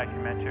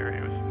documentary.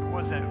 I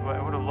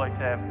would have liked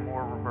to have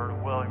more Roberta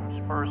Williams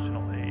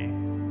personally,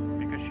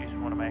 because she's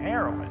one of my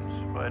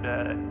heroines. But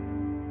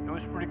it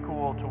was pretty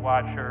cool to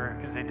watch her,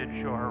 because they did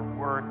show her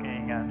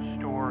working on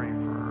story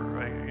for,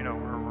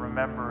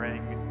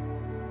 remembering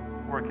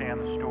working on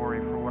the story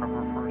for one of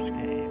her first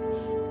games.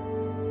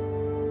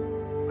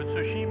 But so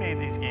she made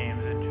these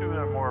games, and 2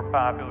 of the more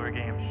popular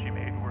games she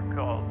made were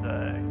called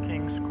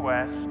King's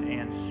Quest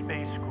and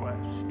Space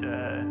Quest.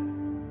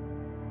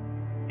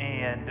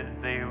 And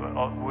they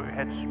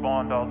had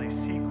spawned all these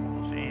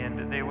sequels,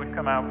 and they would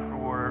come out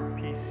for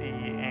PC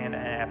and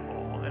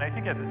Apple. And I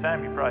think at the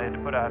time you probably had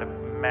to put out a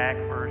Mac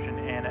version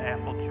and an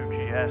Apple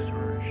IIgs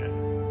version.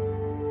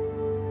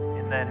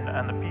 And then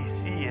on the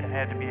PC it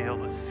had to be able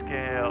to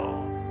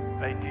scale,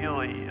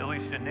 ideally, at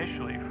least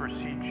initially, for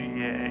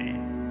CGA,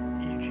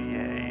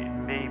 EGA,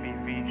 maybe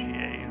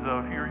VGA.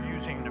 Though if you're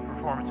using the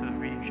performance of the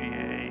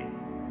VGA,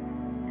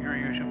 you're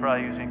usually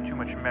probably using too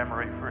much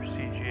memory for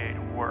CGA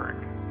to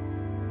work.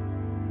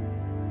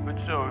 But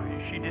so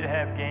she did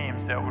have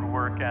games that would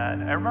work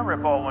on. I remember I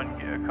bought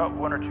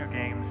 1 or 2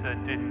 games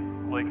that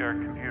didn't, like, our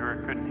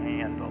computer couldn't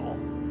handle,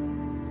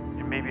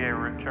 and maybe I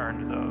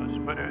returned those.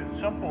 But at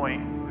some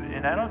point,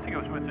 and I don't think it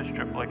was with this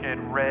trip, like I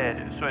had read,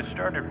 so I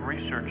started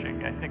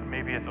researching. I think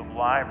maybe at the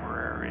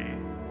library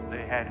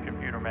they had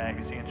computer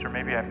magazines, or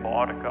maybe I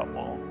bought a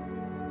couple.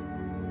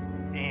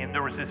 And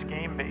there was this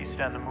game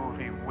based on the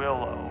movie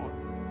Willow.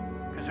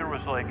 Because there was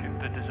like,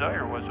 the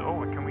desire was,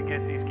 can we get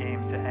these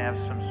games to have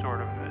some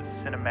sort of a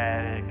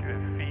cinematic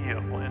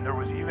feel? And there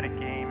was even a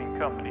gaming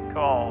company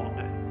called,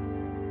 I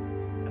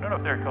don't know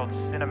if they're called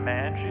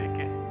Cinemagic,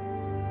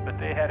 but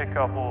they had a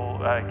couple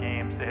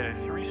games. They had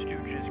a Three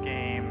Stooges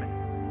game.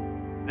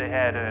 They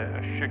had a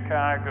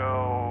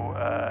Chicago,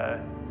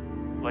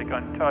 like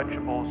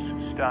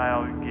Untouchables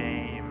style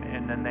game,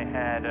 and then they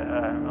had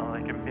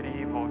like a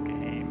medieval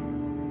game.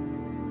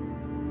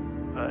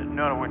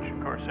 None of which,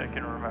 of course, I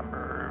can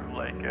remember,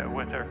 like,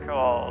 what they're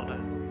called,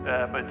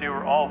 but they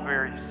were all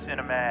very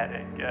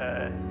cinematic,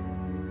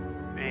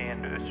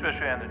 and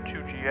especially on the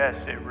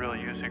 2GS, they really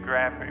used the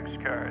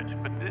graphics cards.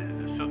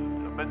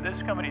 But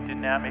this company did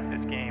not make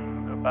this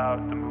game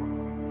about the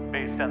movie,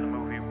 based on the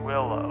movie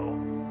Willow.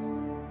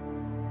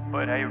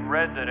 But I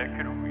read that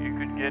you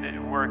could get it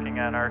working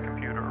on our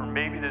computer, or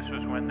maybe this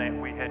was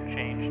when we had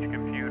changed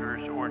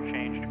computers or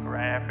changed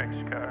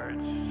graphics cards.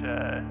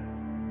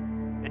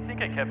 I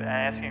think I kept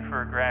asking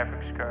for a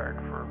graphics card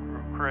for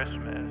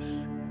Christmas,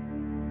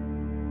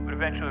 but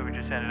eventually we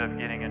just ended up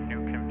getting a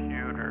new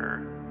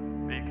computer,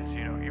 because,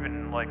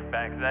 even like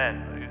back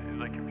then,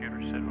 the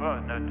computers said,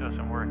 well, no, it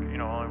doesn't work,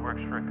 only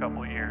works for a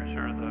couple of years,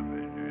 or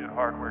the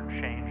hardware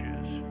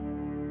changes.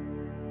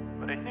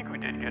 But I think we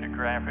did get a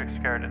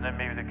graphics card, and then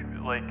maybe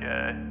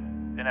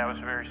and I was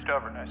very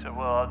stubborn. I said,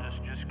 well, I'll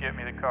just get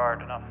me the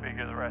card and I'll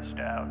figure the rest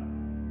out.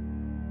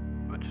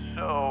 But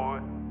so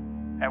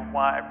I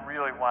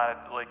really wanted,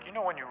 like,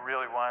 when you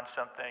really want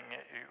something,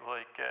 you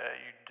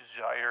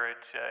desire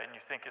it, and you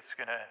think you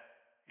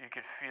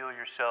could feel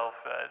yourself.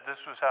 This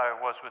was how it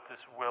was with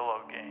this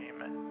Willow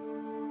game.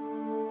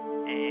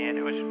 And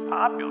it was a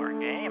popular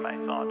game, I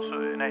thought. So,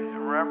 and I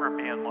remember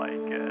being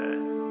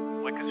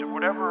because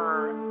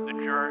whatever the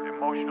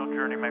emotional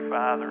journey my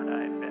father and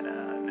I had been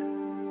on,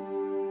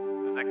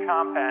 the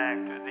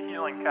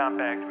Healing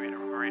Compact we had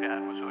agreed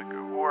on was like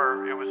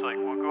before it was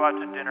like, we'll go out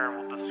to dinner and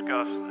we'll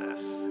discuss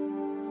this.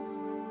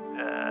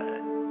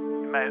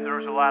 There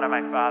was a lot on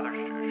my father's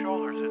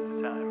shoulders at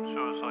the time, so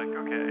it was like,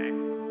 okay,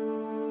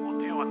 we'll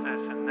deal with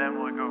this, and then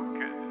we'll go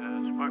to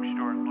this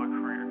bookstore and look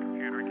for your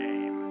computer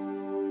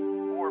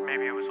game. Or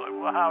maybe it was like,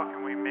 well, how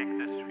can we make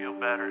this feel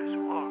better? I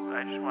said, well,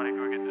 I just want to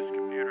go get this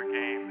computer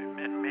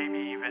game, and maybe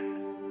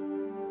even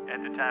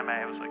at the time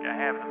I was like, I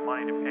have the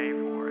money to pay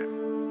for it.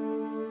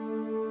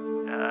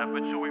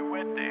 But so we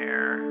went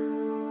there,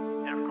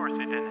 and of course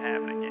they didn't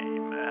have the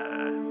game.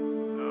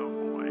 Oh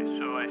boy,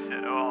 so I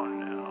said, oh no.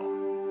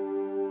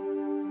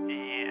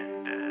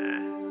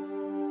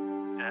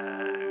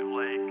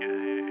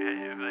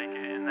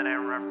 And then I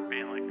remember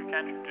being like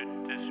kind of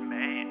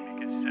dismayed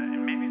because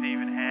and maybe they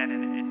even had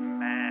it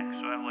in Mac,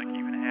 so I like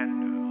even had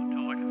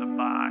to look at the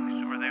box,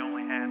 or they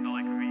only had the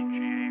like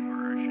VGA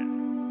version.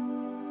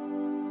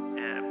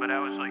 Yeah, but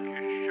I was like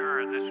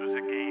sure this was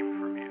a game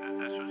for me, that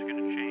this was going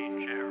to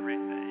change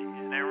everything.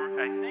 And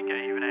I think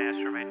I even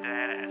asked, or my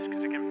dad asked,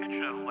 because I can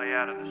picture the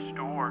layout of the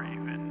store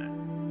even.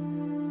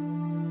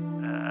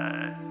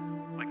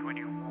 Like when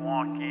you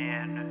walk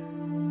in, it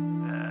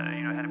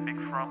had a big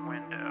front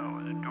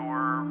window. The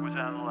door was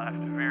on the left.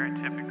 Very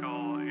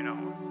typical,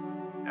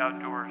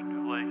 outdoors,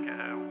 like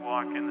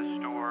walk in the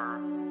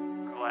store,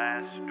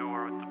 glass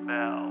door with the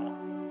bell.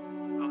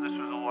 So this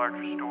was a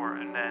larger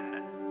store, and then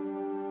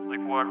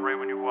like right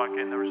when you walk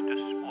in, there was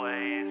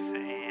displays,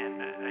 and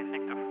I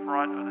think the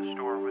front of the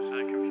store was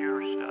the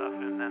computer stuff,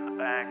 and then the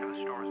back of the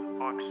store was the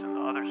books and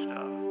the other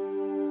stuff.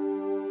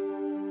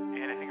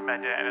 And I think my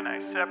dad and I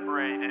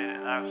separated,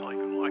 and I was like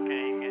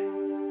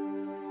looking.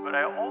 But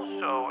I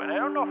also, and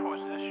I don't know if it was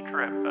this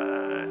trip,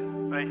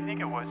 but I think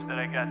it was, that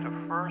I got the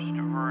first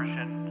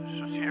version.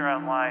 So Cedar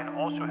Online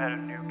also had a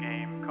new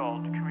game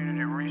called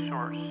Community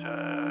Resource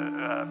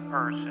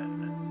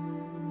Person,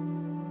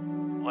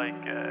 like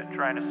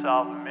trying to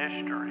solve a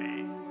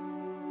mystery.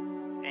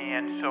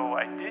 And so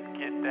I did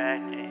get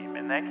that game,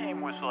 and that game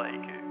was like,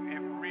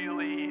 it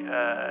really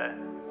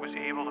was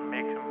able to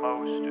make the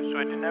most. So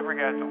I never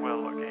got the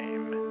Willow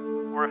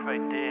game, or if I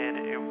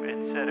did, it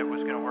said it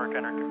was going to work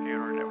on her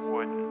computer and it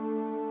wouldn't.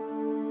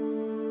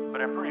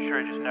 But I'm pretty sure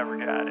I just never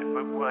got it.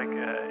 But like,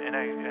 and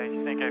I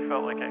think I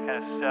felt like I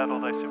kind of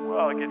settled. I said, well,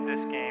 I'll get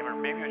this game, or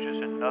maybe it was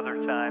just another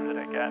time that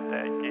I got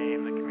that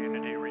game, the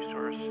Community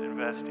Resource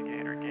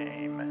Investigator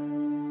game,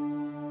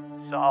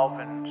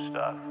 solving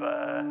stuff.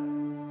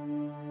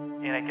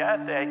 And I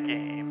got that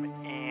game,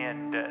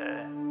 and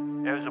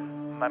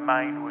my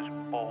mind was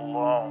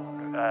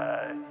blown.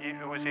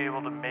 It was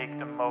able to make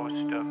the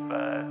most of,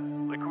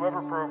 like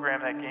whoever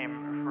programmed that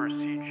game for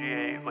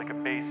CGA, like a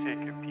basic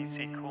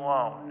PC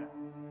clone,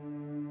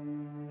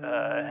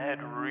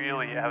 had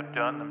really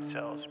outdone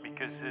themselves,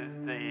 because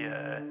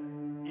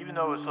even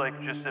though it was like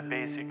just a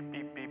basic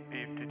beep beep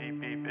beep beep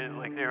beep,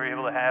 like they were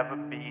able to have a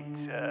beat.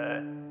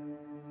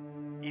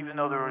 Even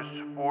though there was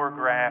 4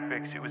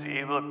 graphics, it was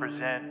able to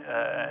present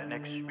an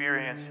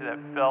experience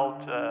that felt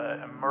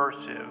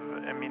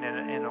immersive. I mean,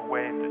 in a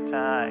way at the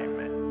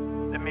time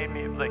that made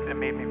me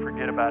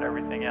forget about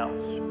everything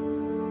else.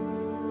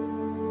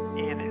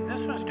 And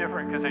this was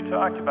different because I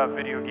talked about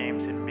video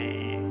games and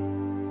me.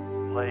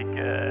 Like,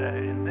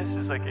 and this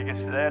is like, I guess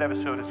that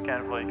episode is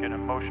kind of like an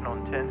emotional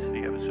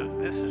intensity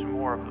episode. This is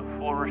more of the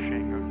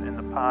flourishing and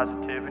the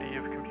positivity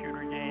of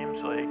computer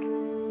games. Like,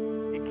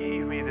 it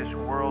gave me this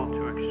world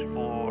to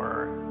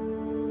explore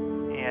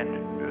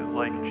and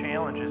like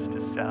challenges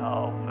to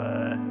solve.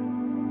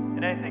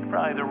 And I think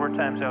probably there were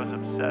times I was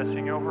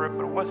obsessing over it,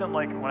 but it wasn't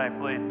like when I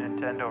played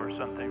Nintendo or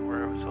something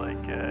where it was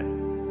like,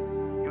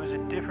 it was a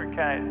different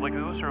kind, like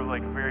those are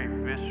like very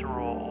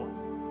visceral,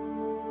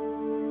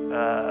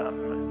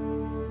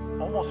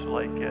 almost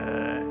like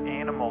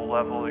animal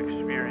level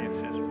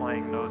experiences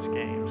playing those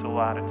games a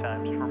lot of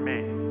times for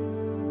me.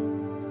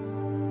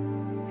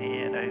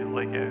 And I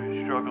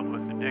struggled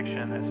with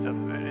addiction and stuff.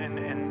 And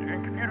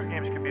computer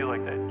games can be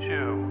like that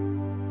too.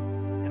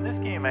 In this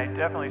game, I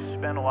definitely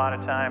spent a lot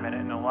of time in it,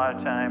 and a lot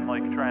of time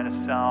like trying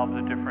to solve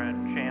the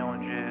different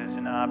challenges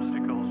and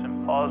obstacles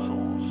and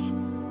puzzles.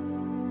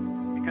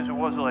 Because it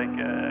was like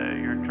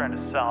you're trying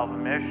to solve a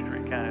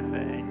mystery kind of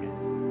thing.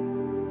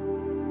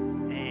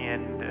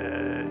 And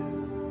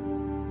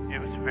it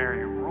was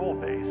very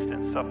rule-based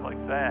and stuff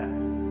like that.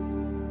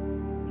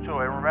 So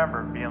I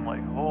remember being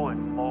like, holy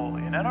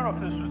moly. And I don't know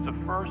if this was the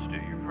first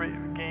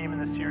game in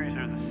the series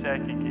or the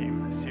second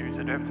game in the series.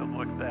 I'd have to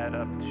look that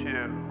up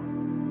too.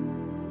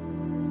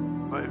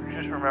 But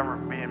just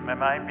remember my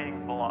mind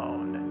being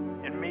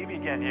blown. And maybe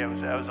again,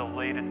 I was a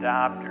late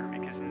adopter,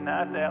 because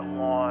not that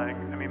long,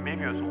 I mean,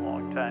 maybe it was a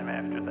long time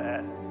after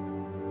that,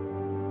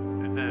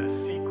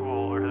 the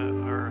sequel or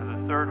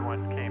the third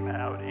one came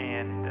out,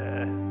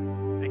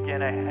 and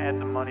again, I had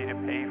the money to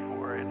pay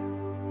for it.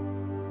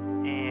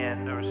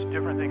 And there was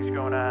different things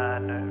going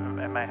on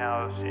at my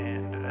house,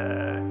 and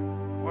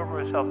whoever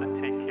was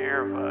helping take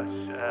care of us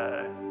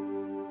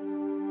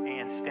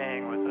and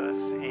staying with us.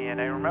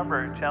 And I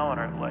remember telling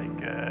her,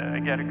 like, I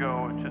got to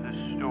go to the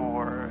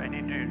store. I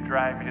need you to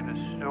drive me to the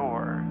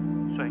store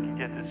so I can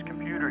get this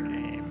computer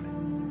game.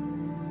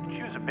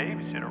 she was a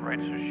babysitter, right?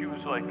 So she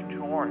was like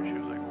torn. She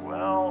was like,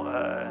 well,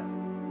 I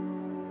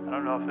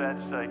don't know if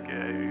that's like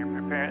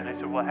your parent. And I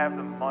said, well, I have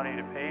the money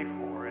to pay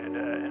for it.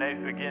 And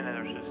again,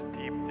 there's this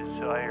deep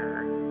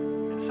desire,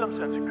 in some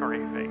sense, a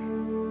craving.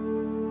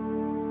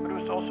 But it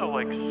was also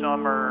like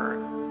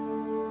summer,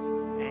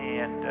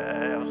 and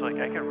I was like,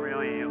 I could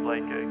really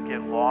like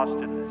get lost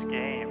in this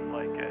game,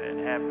 like,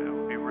 and have it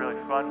would be really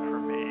fun for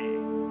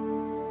me.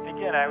 And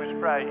again, I was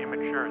probably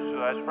immature, so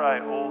I was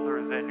probably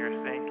older than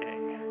you're thinking.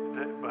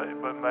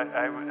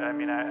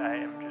 I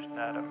am just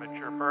not a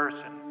mature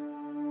person.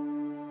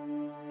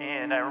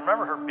 And I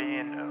remember her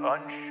being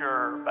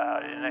unsure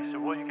about it, and I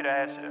said, well, you could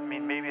ask,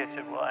 maybe I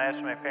said, well,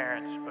 ask my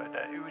parents, but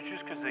it was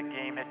just because the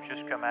game had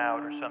just come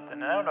out or something.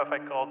 And I don't know if I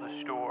called the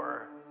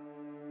store,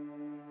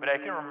 but I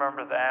can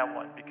remember that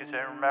one, because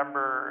I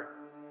remember,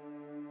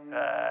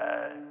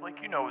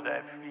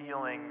 that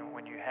feeling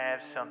when you have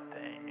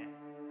something,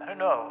 I don't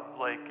know,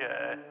 like,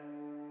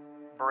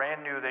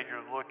 brand new that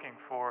you're looking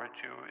forward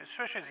to,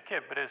 especially as a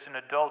kid, but as an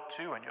adult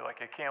too, and you're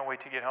like, I can't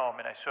wait to get home.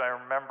 And so I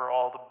remember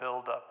all the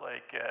build-up,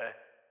 like,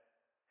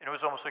 and it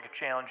was almost like a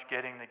challenge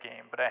getting the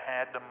game, but I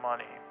had the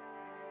money.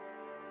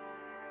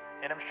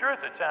 And I'm sure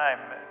at the time,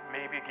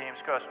 maybe games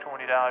cost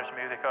 $20,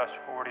 maybe they cost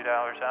 $40,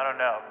 I don't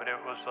know, but it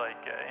was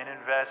like an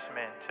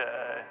investment.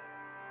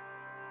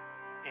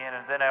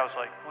 And then I was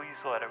like, please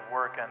let it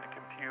work on the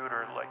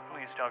computer, like,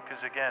 please don't, because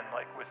again,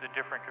 like with the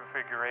different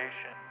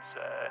configurations,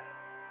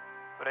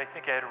 but I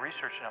think I had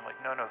research, and I'm like,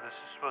 no, this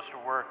is supposed to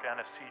work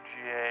on a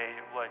CGA,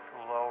 like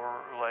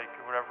lower, like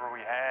whatever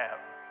we have.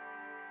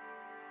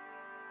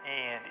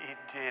 And it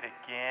did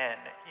again,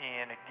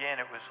 and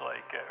again it was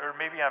like, or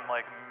maybe I'm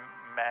like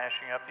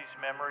mashing up these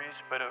memories,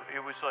 but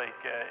it was like,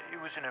 it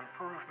was an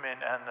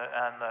improvement on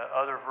the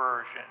other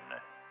version.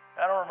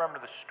 I don't remember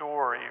the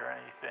story or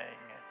anything,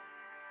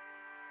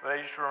 but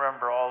I just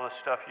remember all the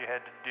stuff you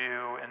had to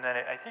do, and then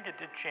I think it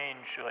did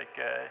change, like,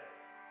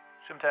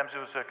 sometimes it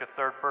was like a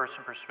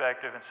third-person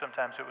perspective, and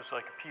sometimes it was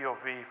like a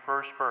POV,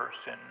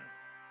 first-person.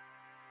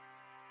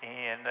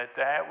 And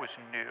that was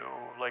new.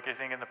 Like, I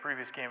think in the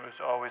previous game it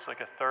was always like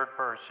a third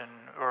person,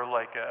 or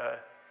like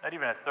not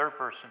even a third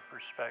person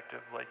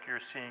perspective, like you're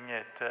seeing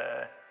it,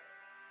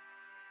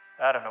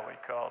 I don't know what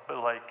you call it,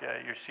 but like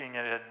you're seeing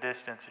it at a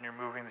distance and you're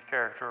moving the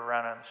character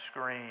around on the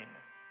screen.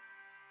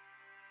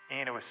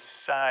 And it was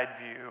side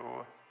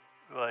view,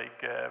 like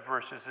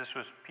versus this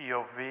was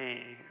POV,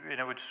 and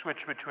it would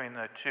switch between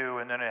the two,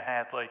 and then it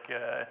had like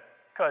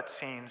cut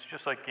scenes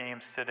just like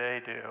games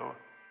today do.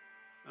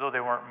 Though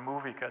they weren't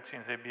movie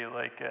cutscenes, they'd be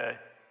like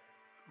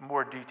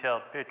more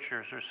detailed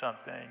pictures or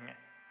something.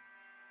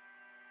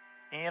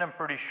 And I'm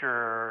pretty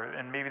sure,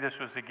 and maybe this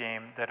was the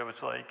game, that it was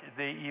like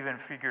they even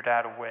figured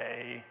out a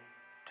way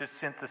to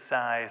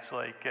synthesize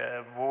like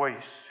voice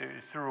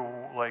through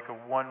like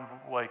one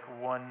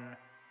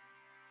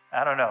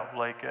I don't know,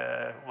 like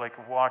a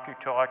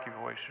walkie-talkie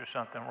voice or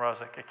something, where I was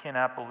like, I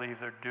cannot believe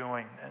they're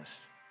doing this.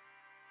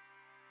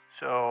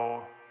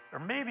 So, or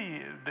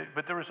maybe,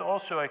 but there was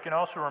also, I can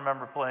also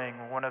remember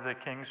playing one of the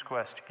King's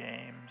Quest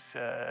games,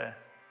 and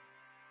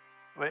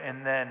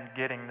then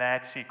getting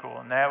that sequel,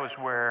 and that was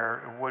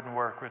where it wouldn't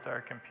work with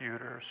our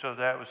computer. So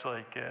that was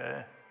like,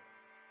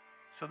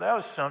 so that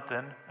was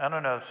something. I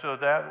don't know. So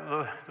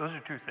those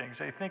are two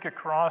things. I think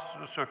across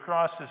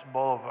this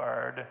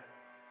boulevard, I'm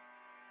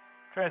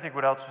trying to think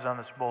what else is on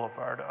this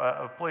boulevard.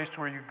 A place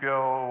where you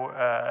go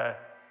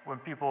when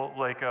people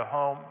like a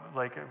home,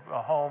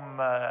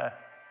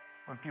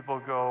 when people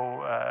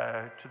go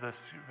to the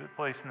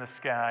place in the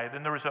sky.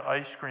 Then there was an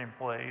ice cream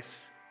place,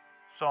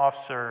 soft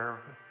serve.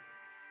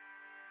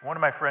 One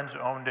of my friends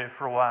owned it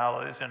for a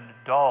while as an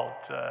adult,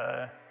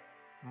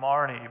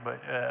 Marnie,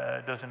 but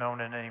doesn't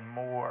own it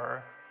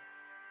anymore.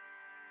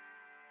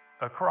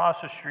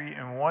 Across the street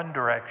in one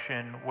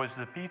direction was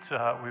the Pizza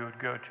Hut we would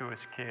go to as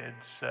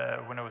kids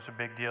when it was a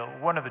big deal.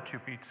 One of the two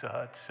Pizza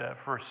Huts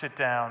for a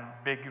sit-down,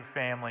 big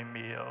family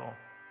meal,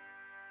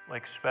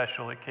 like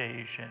special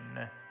occasion.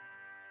 There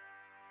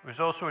was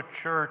also a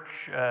church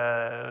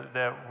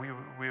that it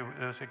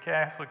was a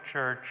Catholic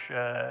church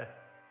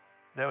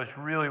that was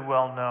really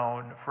well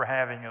known for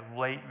having a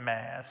late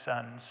mass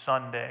on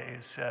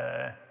Sundays.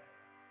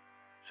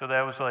 So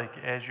that was like,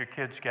 as your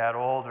kids got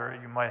older,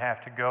 you might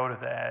have to go to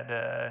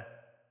that.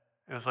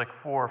 It was like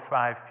 4 or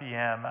 5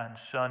 p.m. on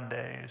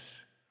Sundays.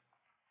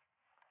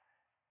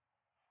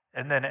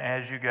 And then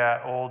as you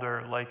got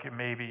older, like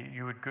maybe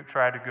you would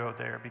try to go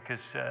there because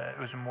it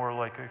was more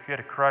like if you had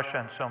a crush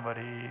on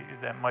somebody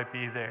that might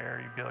be there,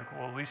 you'd be like,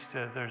 well, at least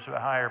there's a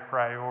higher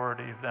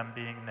priority of them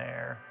being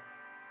there.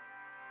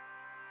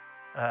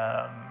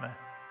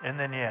 And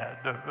then,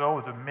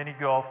 the mini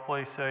golf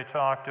place that I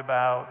talked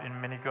about in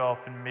Mini Golf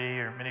and Me,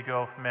 or Mini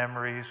Golf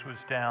Memories, was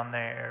down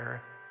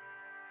there.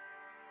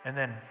 And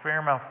then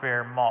Fairmount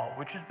Fair Mall,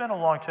 which has been a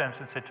long time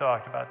since I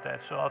talked about that,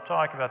 so I'll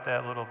talk about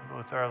that a little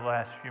with our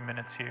last few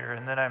minutes here.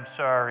 And then I'm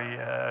sorry,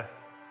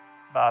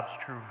 Bob's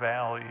True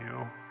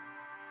Value.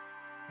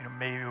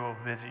 Maybe we'll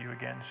visit you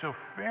again. So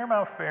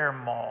Fairmount Fair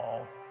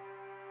Mall,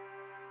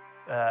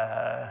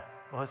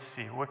 let's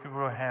see, what could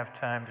we have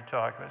time to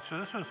talk about? So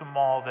this was a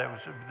mall that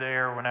was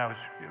there when I was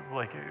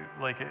like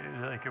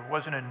it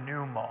wasn't a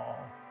new mall.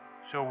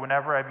 So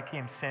whenever I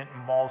became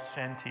mall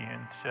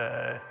sentient,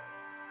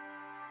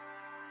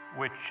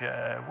 which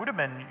would have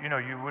been,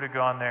 you would have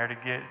gone there to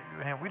get.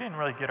 We didn't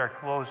really get our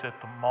clothes at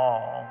the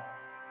mall.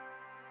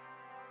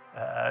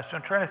 So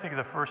I'm trying to think of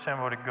the first time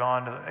I would have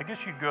gone to. I guess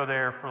you'd go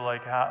there for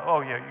like.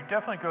 You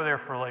definitely go there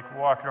for like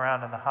walking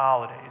around in the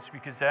holidays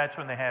because that's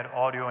when they had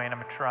audio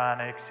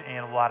animatronics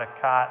and a lot of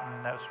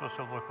cotton that was supposed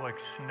to look like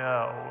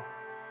snow.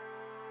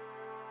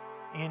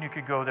 And you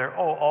could go there.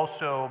 Oh,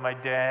 also my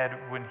dad,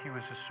 when he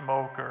was a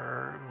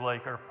smoker,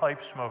 like or pipe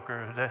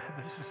smoker, this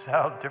is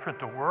how different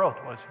the world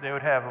was. They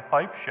would have a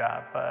pipe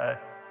shop.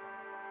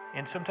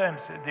 And sometimes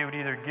they would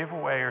either give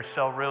away or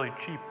sell really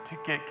cheap to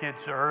get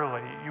kids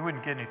early. You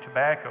wouldn't get any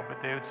tobacco,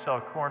 but they would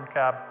sell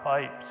corncob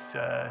pipes.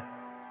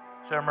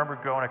 So I remember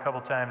going a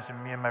couple times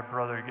and me and my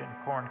brother getting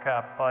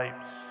corncob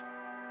pipes.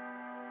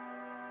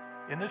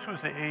 And this was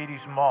the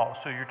 80s mall,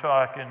 so you're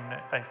talking,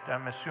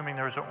 I'm assuming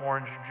there was an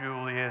Orange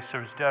Julius, there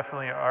was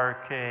definitely an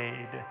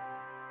arcade.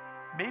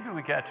 Maybe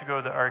we got to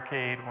go to the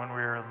arcade when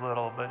we were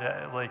little, but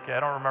I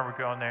don't remember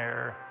going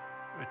there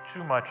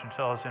too much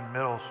until I was in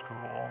middle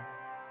school.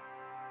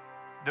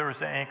 There was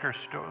the anchor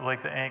store,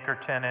 like the anchor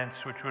tenants,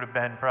 which would have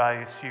been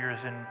probably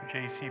Sears and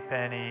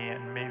JCPenney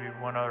and maybe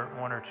one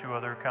or two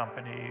other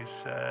companies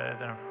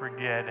that I'm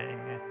forgetting.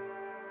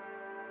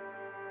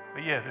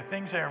 But yeah, the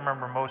things I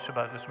remember most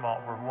about this mall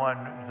were one,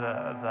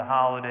 the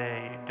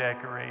holiday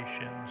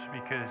decorations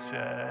because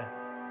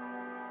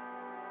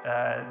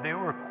they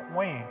were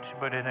quaint,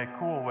 but in a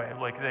cool way.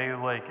 Like they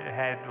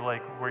had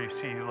where you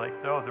see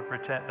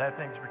that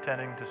thing's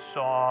pretending to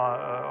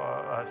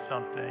saw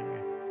something.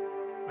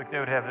 Like they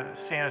would have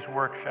Santa's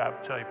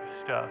workshop type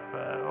stuff.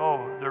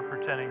 They're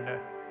pretending to,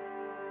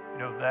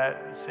 that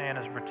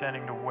Santa's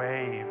pretending to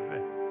wave.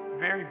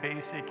 Very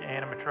basic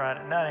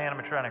not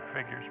animatronic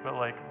figures, but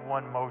like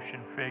one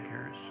motion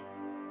figures.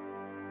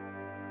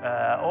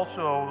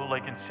 Also,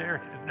 like in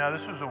Syracuse, now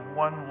this was a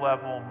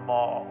one-level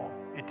mall.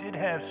 It did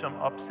have some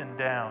ups and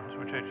downs,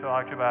 which I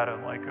talked about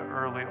in like an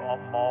early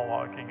mall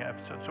walking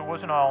episode. So it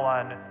wasn't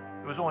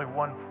it was only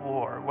one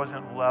floor. It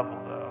wasn't level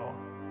though,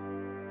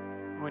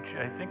 which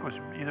I think was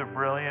either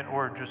brilliant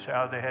or just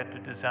how they had to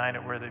design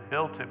it where they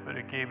built it, but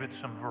it gave it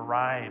some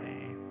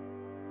variety.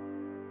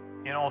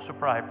 And also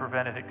probably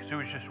prevented it because it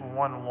was just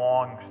one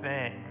long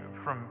thing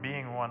from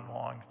being one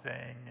long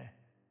thing.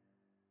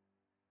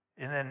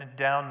 And then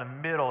down the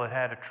middle it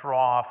had a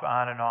trough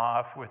on and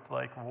off with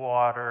like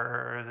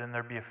water, then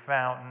there'd be a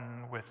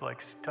fountain with like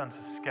tons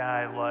of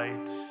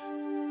skylights.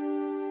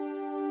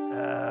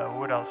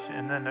 What else?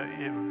 And then a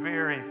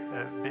very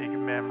big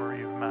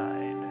memory of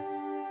mine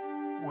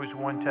was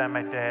one time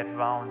my dad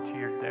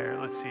volunteered there.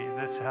 Let's see,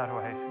 how do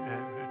I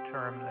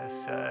term this?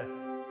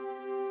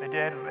 My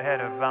dad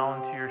had a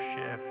volunteer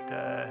shift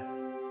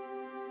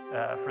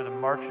for the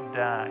March of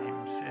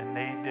Dimes, and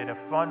they did a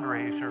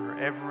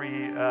fundraiser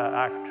every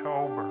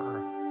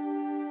October.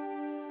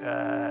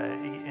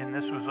 And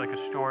this was like a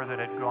store that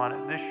had gone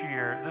this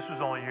year. This was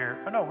only a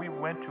year. Oh no, we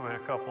went to it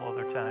a couple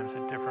other times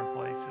at different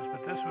places,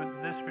 but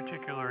this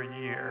particular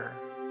year,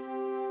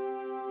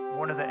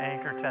 one of the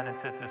anchor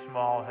tenants at this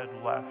mall had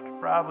left,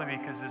 probably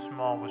because this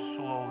mall was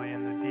slowly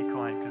in the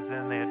decline. Because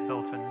then they had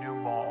built a new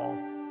mall,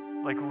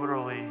 like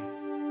literally,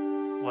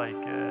 like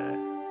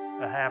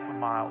a half a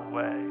mile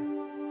away.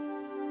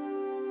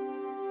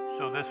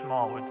 So this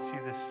mall would see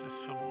this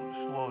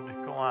slow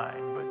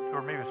decline,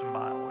 or maybe it's a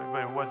mile away,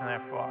 but it wasn't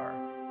that far.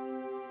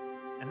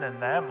 And then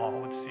that mall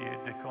would see a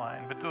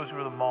decline. But those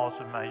were the malls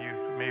of my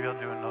youth. Maybe I'll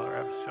do another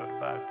episode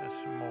about this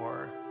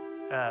more.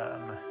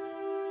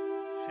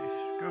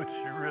 Scoots,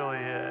 you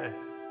really,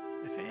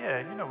 they say,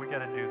 yeah, we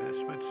got to do this.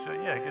 But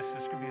I guess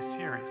this could be a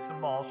series, the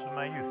malls of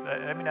my youth.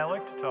 I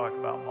like to talk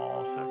about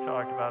malls. I've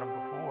talked about them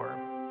before.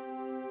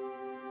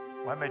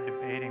 Why am I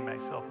debating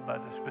myself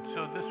about this? But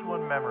so this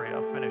one memory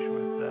I'll finish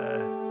with.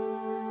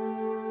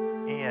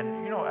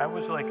 And, I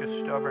was like a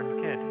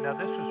stubborn kid. Now,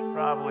 this was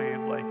probably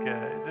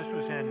this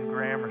was in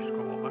grammar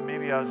school, but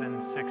maybe I was in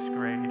 6th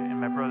grade, and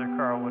my brother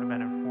Carl would have been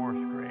in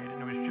 4th grade,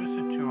 and it was just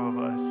the two of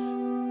us.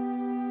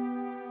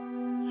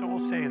 So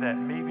we'll say that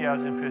maybe I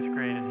was in 5th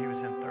grade and he was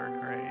in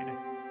 3rd grade.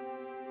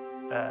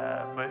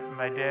 But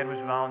my dad was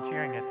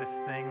volunteering at this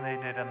thing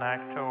they did in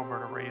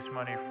October to raise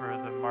money for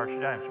the March of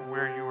Dimes,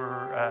 where you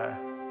were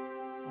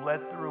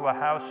led through a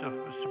house of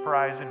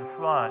surprise and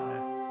fun,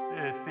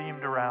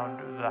 themed around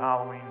the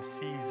Halloween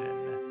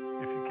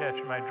season, if you catch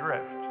my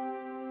drift.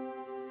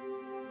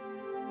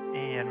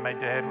 And my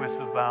dad was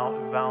the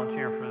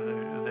volunteer for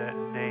that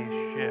day's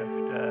shift,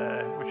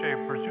 which I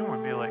presume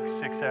would be like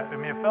 6 hours. I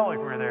mean, it felt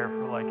like we were there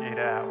for like 8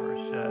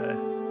 hours.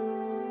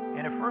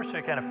 And at first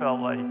I kind of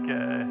felt like,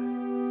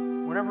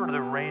 whatever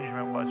the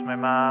arrangement was, my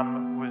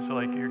mom was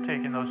like, you're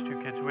taking those two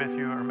kids with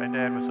you, or my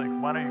dad was like,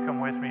 why don't you come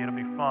with me, it'll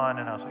be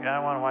fun. And I was like, I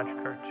want to watch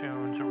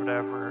cartoons or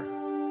whatever.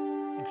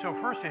 And so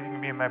first I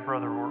think me and my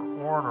brother were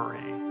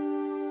ornery.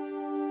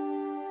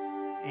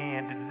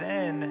 And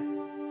then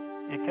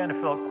it kind of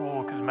felt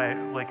cool because it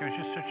was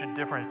just such a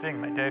different thing.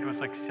 My dad was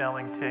like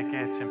selling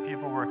tickets and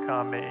people were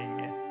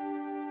coming,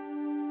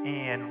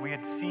 and we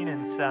had seen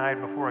inside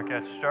before it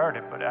got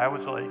started, but I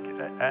was like,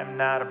 I'm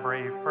not a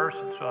brave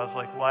person, so I was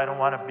like, well, I don't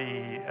want to be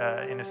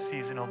in a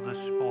seasonal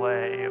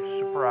display of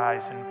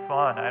surprise and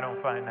fun. I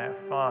don't find that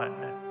fun.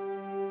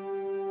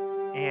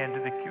 And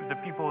the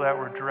people that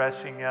were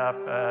dressing up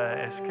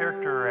as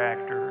character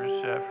actors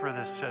for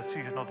this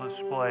seasonal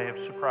display of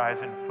surprise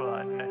and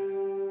fun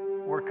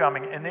were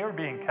coming, and they were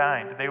being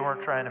kind. They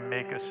weren't trying to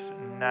make us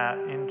not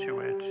into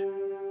it.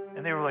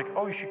 And they were like,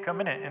 oh, you should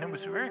come in it. And it was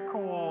very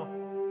cool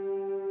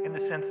in the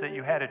sense that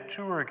you had a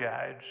tour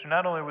guide. So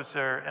not only was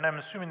there, and I'm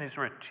assuming these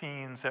were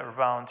teens that were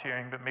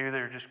volunteering, but maybe they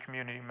were just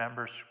community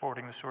members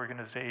supporting this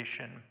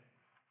organization.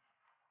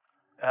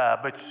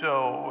 But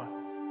so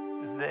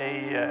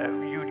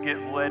you'd get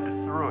led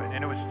through it,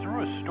 and it was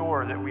through a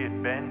store that we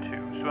had been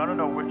to. So I don't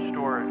know which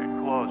store it had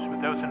closed, but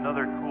that was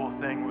another cool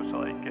thing. Was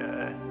like,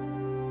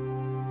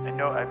 I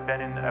know I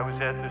was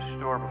at this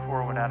store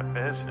before it went out of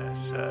business.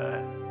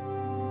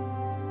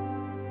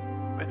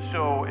 But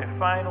so it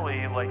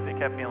finally, they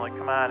kept being like,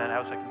 come on, and I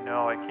was like,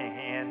 no, I can't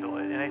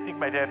handle it. And I think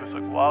my dad was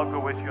like, well, I'll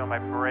go with you on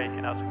my break,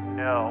 and I was like,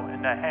 no,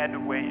 and I had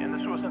to wait. And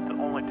this wasn't the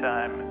only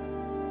time.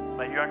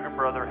 My younger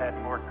brother had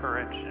more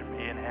courage than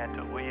me and had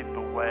to lead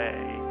the way,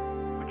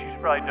 which he's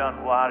probably done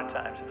a lot of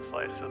times in his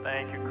life. So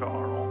thank you,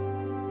 Carl,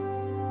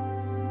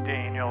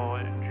 Daniel,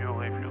 and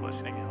Julie, if you're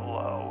listening,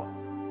 hello.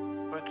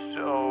 But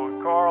so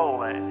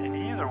Carl went, and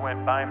he either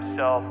went by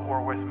himself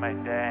or with my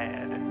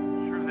dad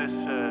through this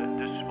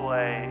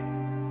display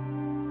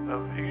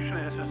of,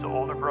 usually this is the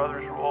older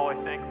brother's role, I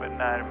think, but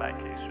not in my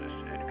case,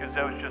 because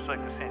that was just like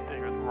the same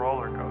thing with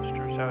roller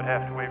coasters. I would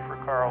have to wait for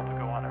Carl to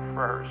go on it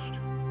first.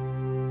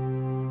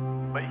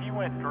 But he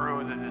went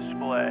through the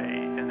display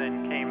and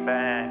then came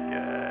back,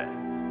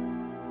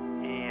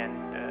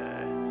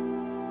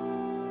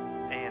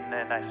 and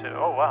then I said,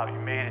 oh wow, you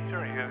made it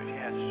through. He goes,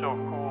 yeah, it's so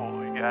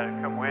cool, you gotta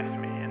come with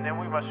me. And then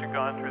we must have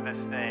gone through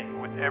this thing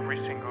with every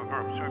single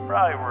group, so we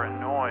probably were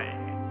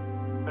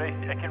annoying. But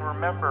I can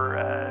remember,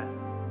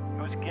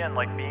 it was again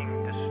like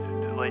being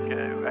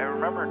I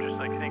remember just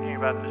like thinking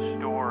about the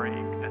story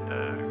that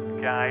the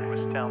guide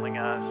was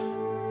telling us,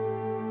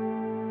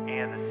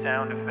 and the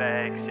sound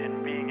effects,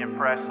 and being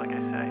impressed. Like I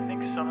said, I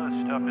think some of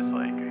the stuff is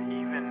like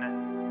even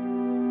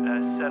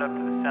set up to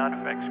the sound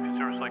effects, because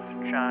there was like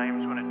the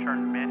chimes when it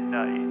turned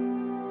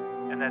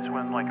midnight, and that's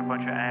when like a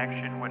bunch of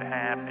action would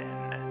happen.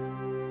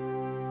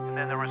 And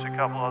then there was a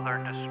couple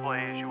other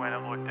displays you went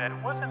and looked at.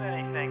 It wasn't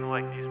anything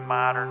like these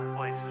modern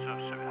places of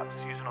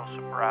seasonal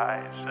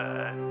surprise,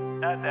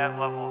 not that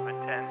level of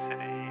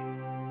intensity,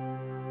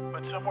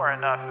 but somewhere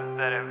enough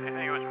that I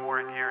think it was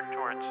more geared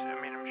towards, I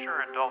mean, I'm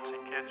sure adults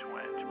and kids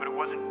went, but it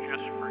wasn't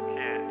just for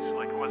kids.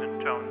 Like, it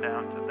wasn't toned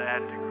down to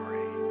that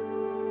degree,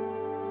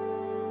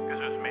 because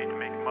it was made to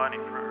make money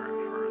for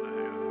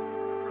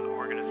the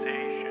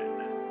organization.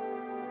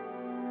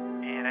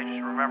 And I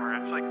just remember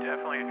it's like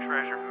definitely a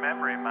treasured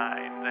memory of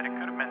mine, that it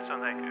could have been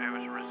something I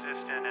was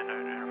resistant and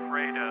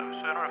afraid of.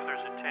 So I don't know if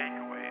there's a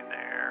takeaway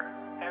there.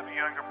 I have a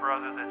younger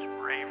brother that's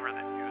braver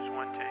than you is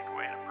one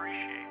takeaway, and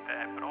appreciate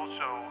that. But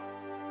also,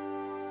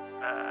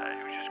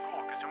 it was just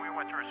cool, because then we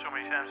went through it so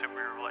many times that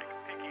we were like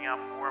picking out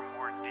more and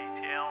more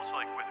details,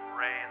 like with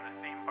Ray and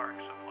the theme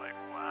parks, of like,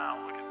 wow,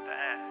 look at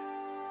that.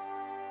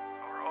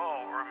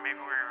 Or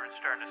maybe we were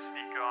starting to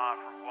sneak off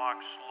or walk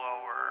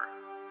slower.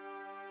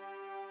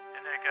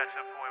 And then it got to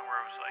a point where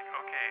it was like,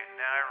 okay,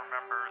 now I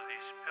remember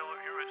these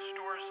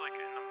stores like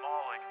in the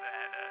mall like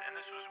that, and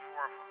this was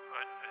more of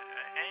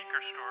an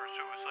anchor store, so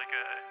it was like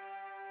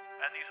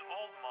and these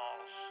old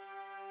malls,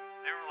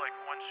 they were like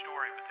one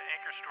story, but the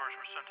anchor stores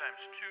were sometimes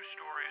 2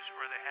 stories,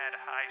 or they had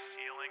high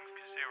ceilings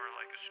because they were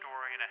like a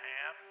story and a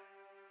half.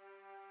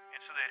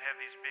 And so they'd have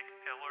these big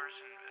pillars,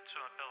 and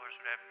some of the pillars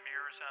would have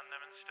mirrors on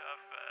them and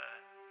stuff.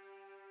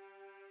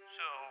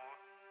 So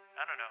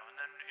I don't know. And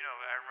then,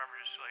 I remember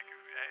just like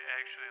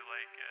actually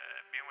like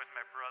being with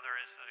my brother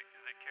as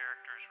the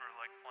characters were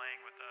like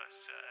playing with us,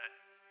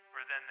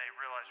 where then they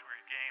realized we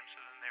were game, so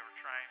then they were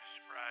trying to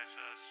surprise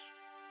us.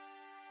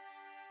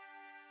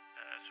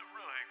 It's a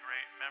really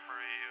great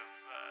memory of,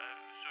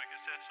 so I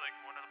guess that's like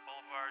one of the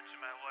boulevards in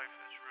my life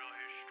that's really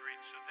a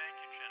street. So thank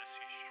you,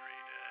 Genesee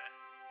Street.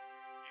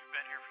 You've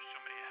been here for so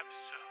many episodes.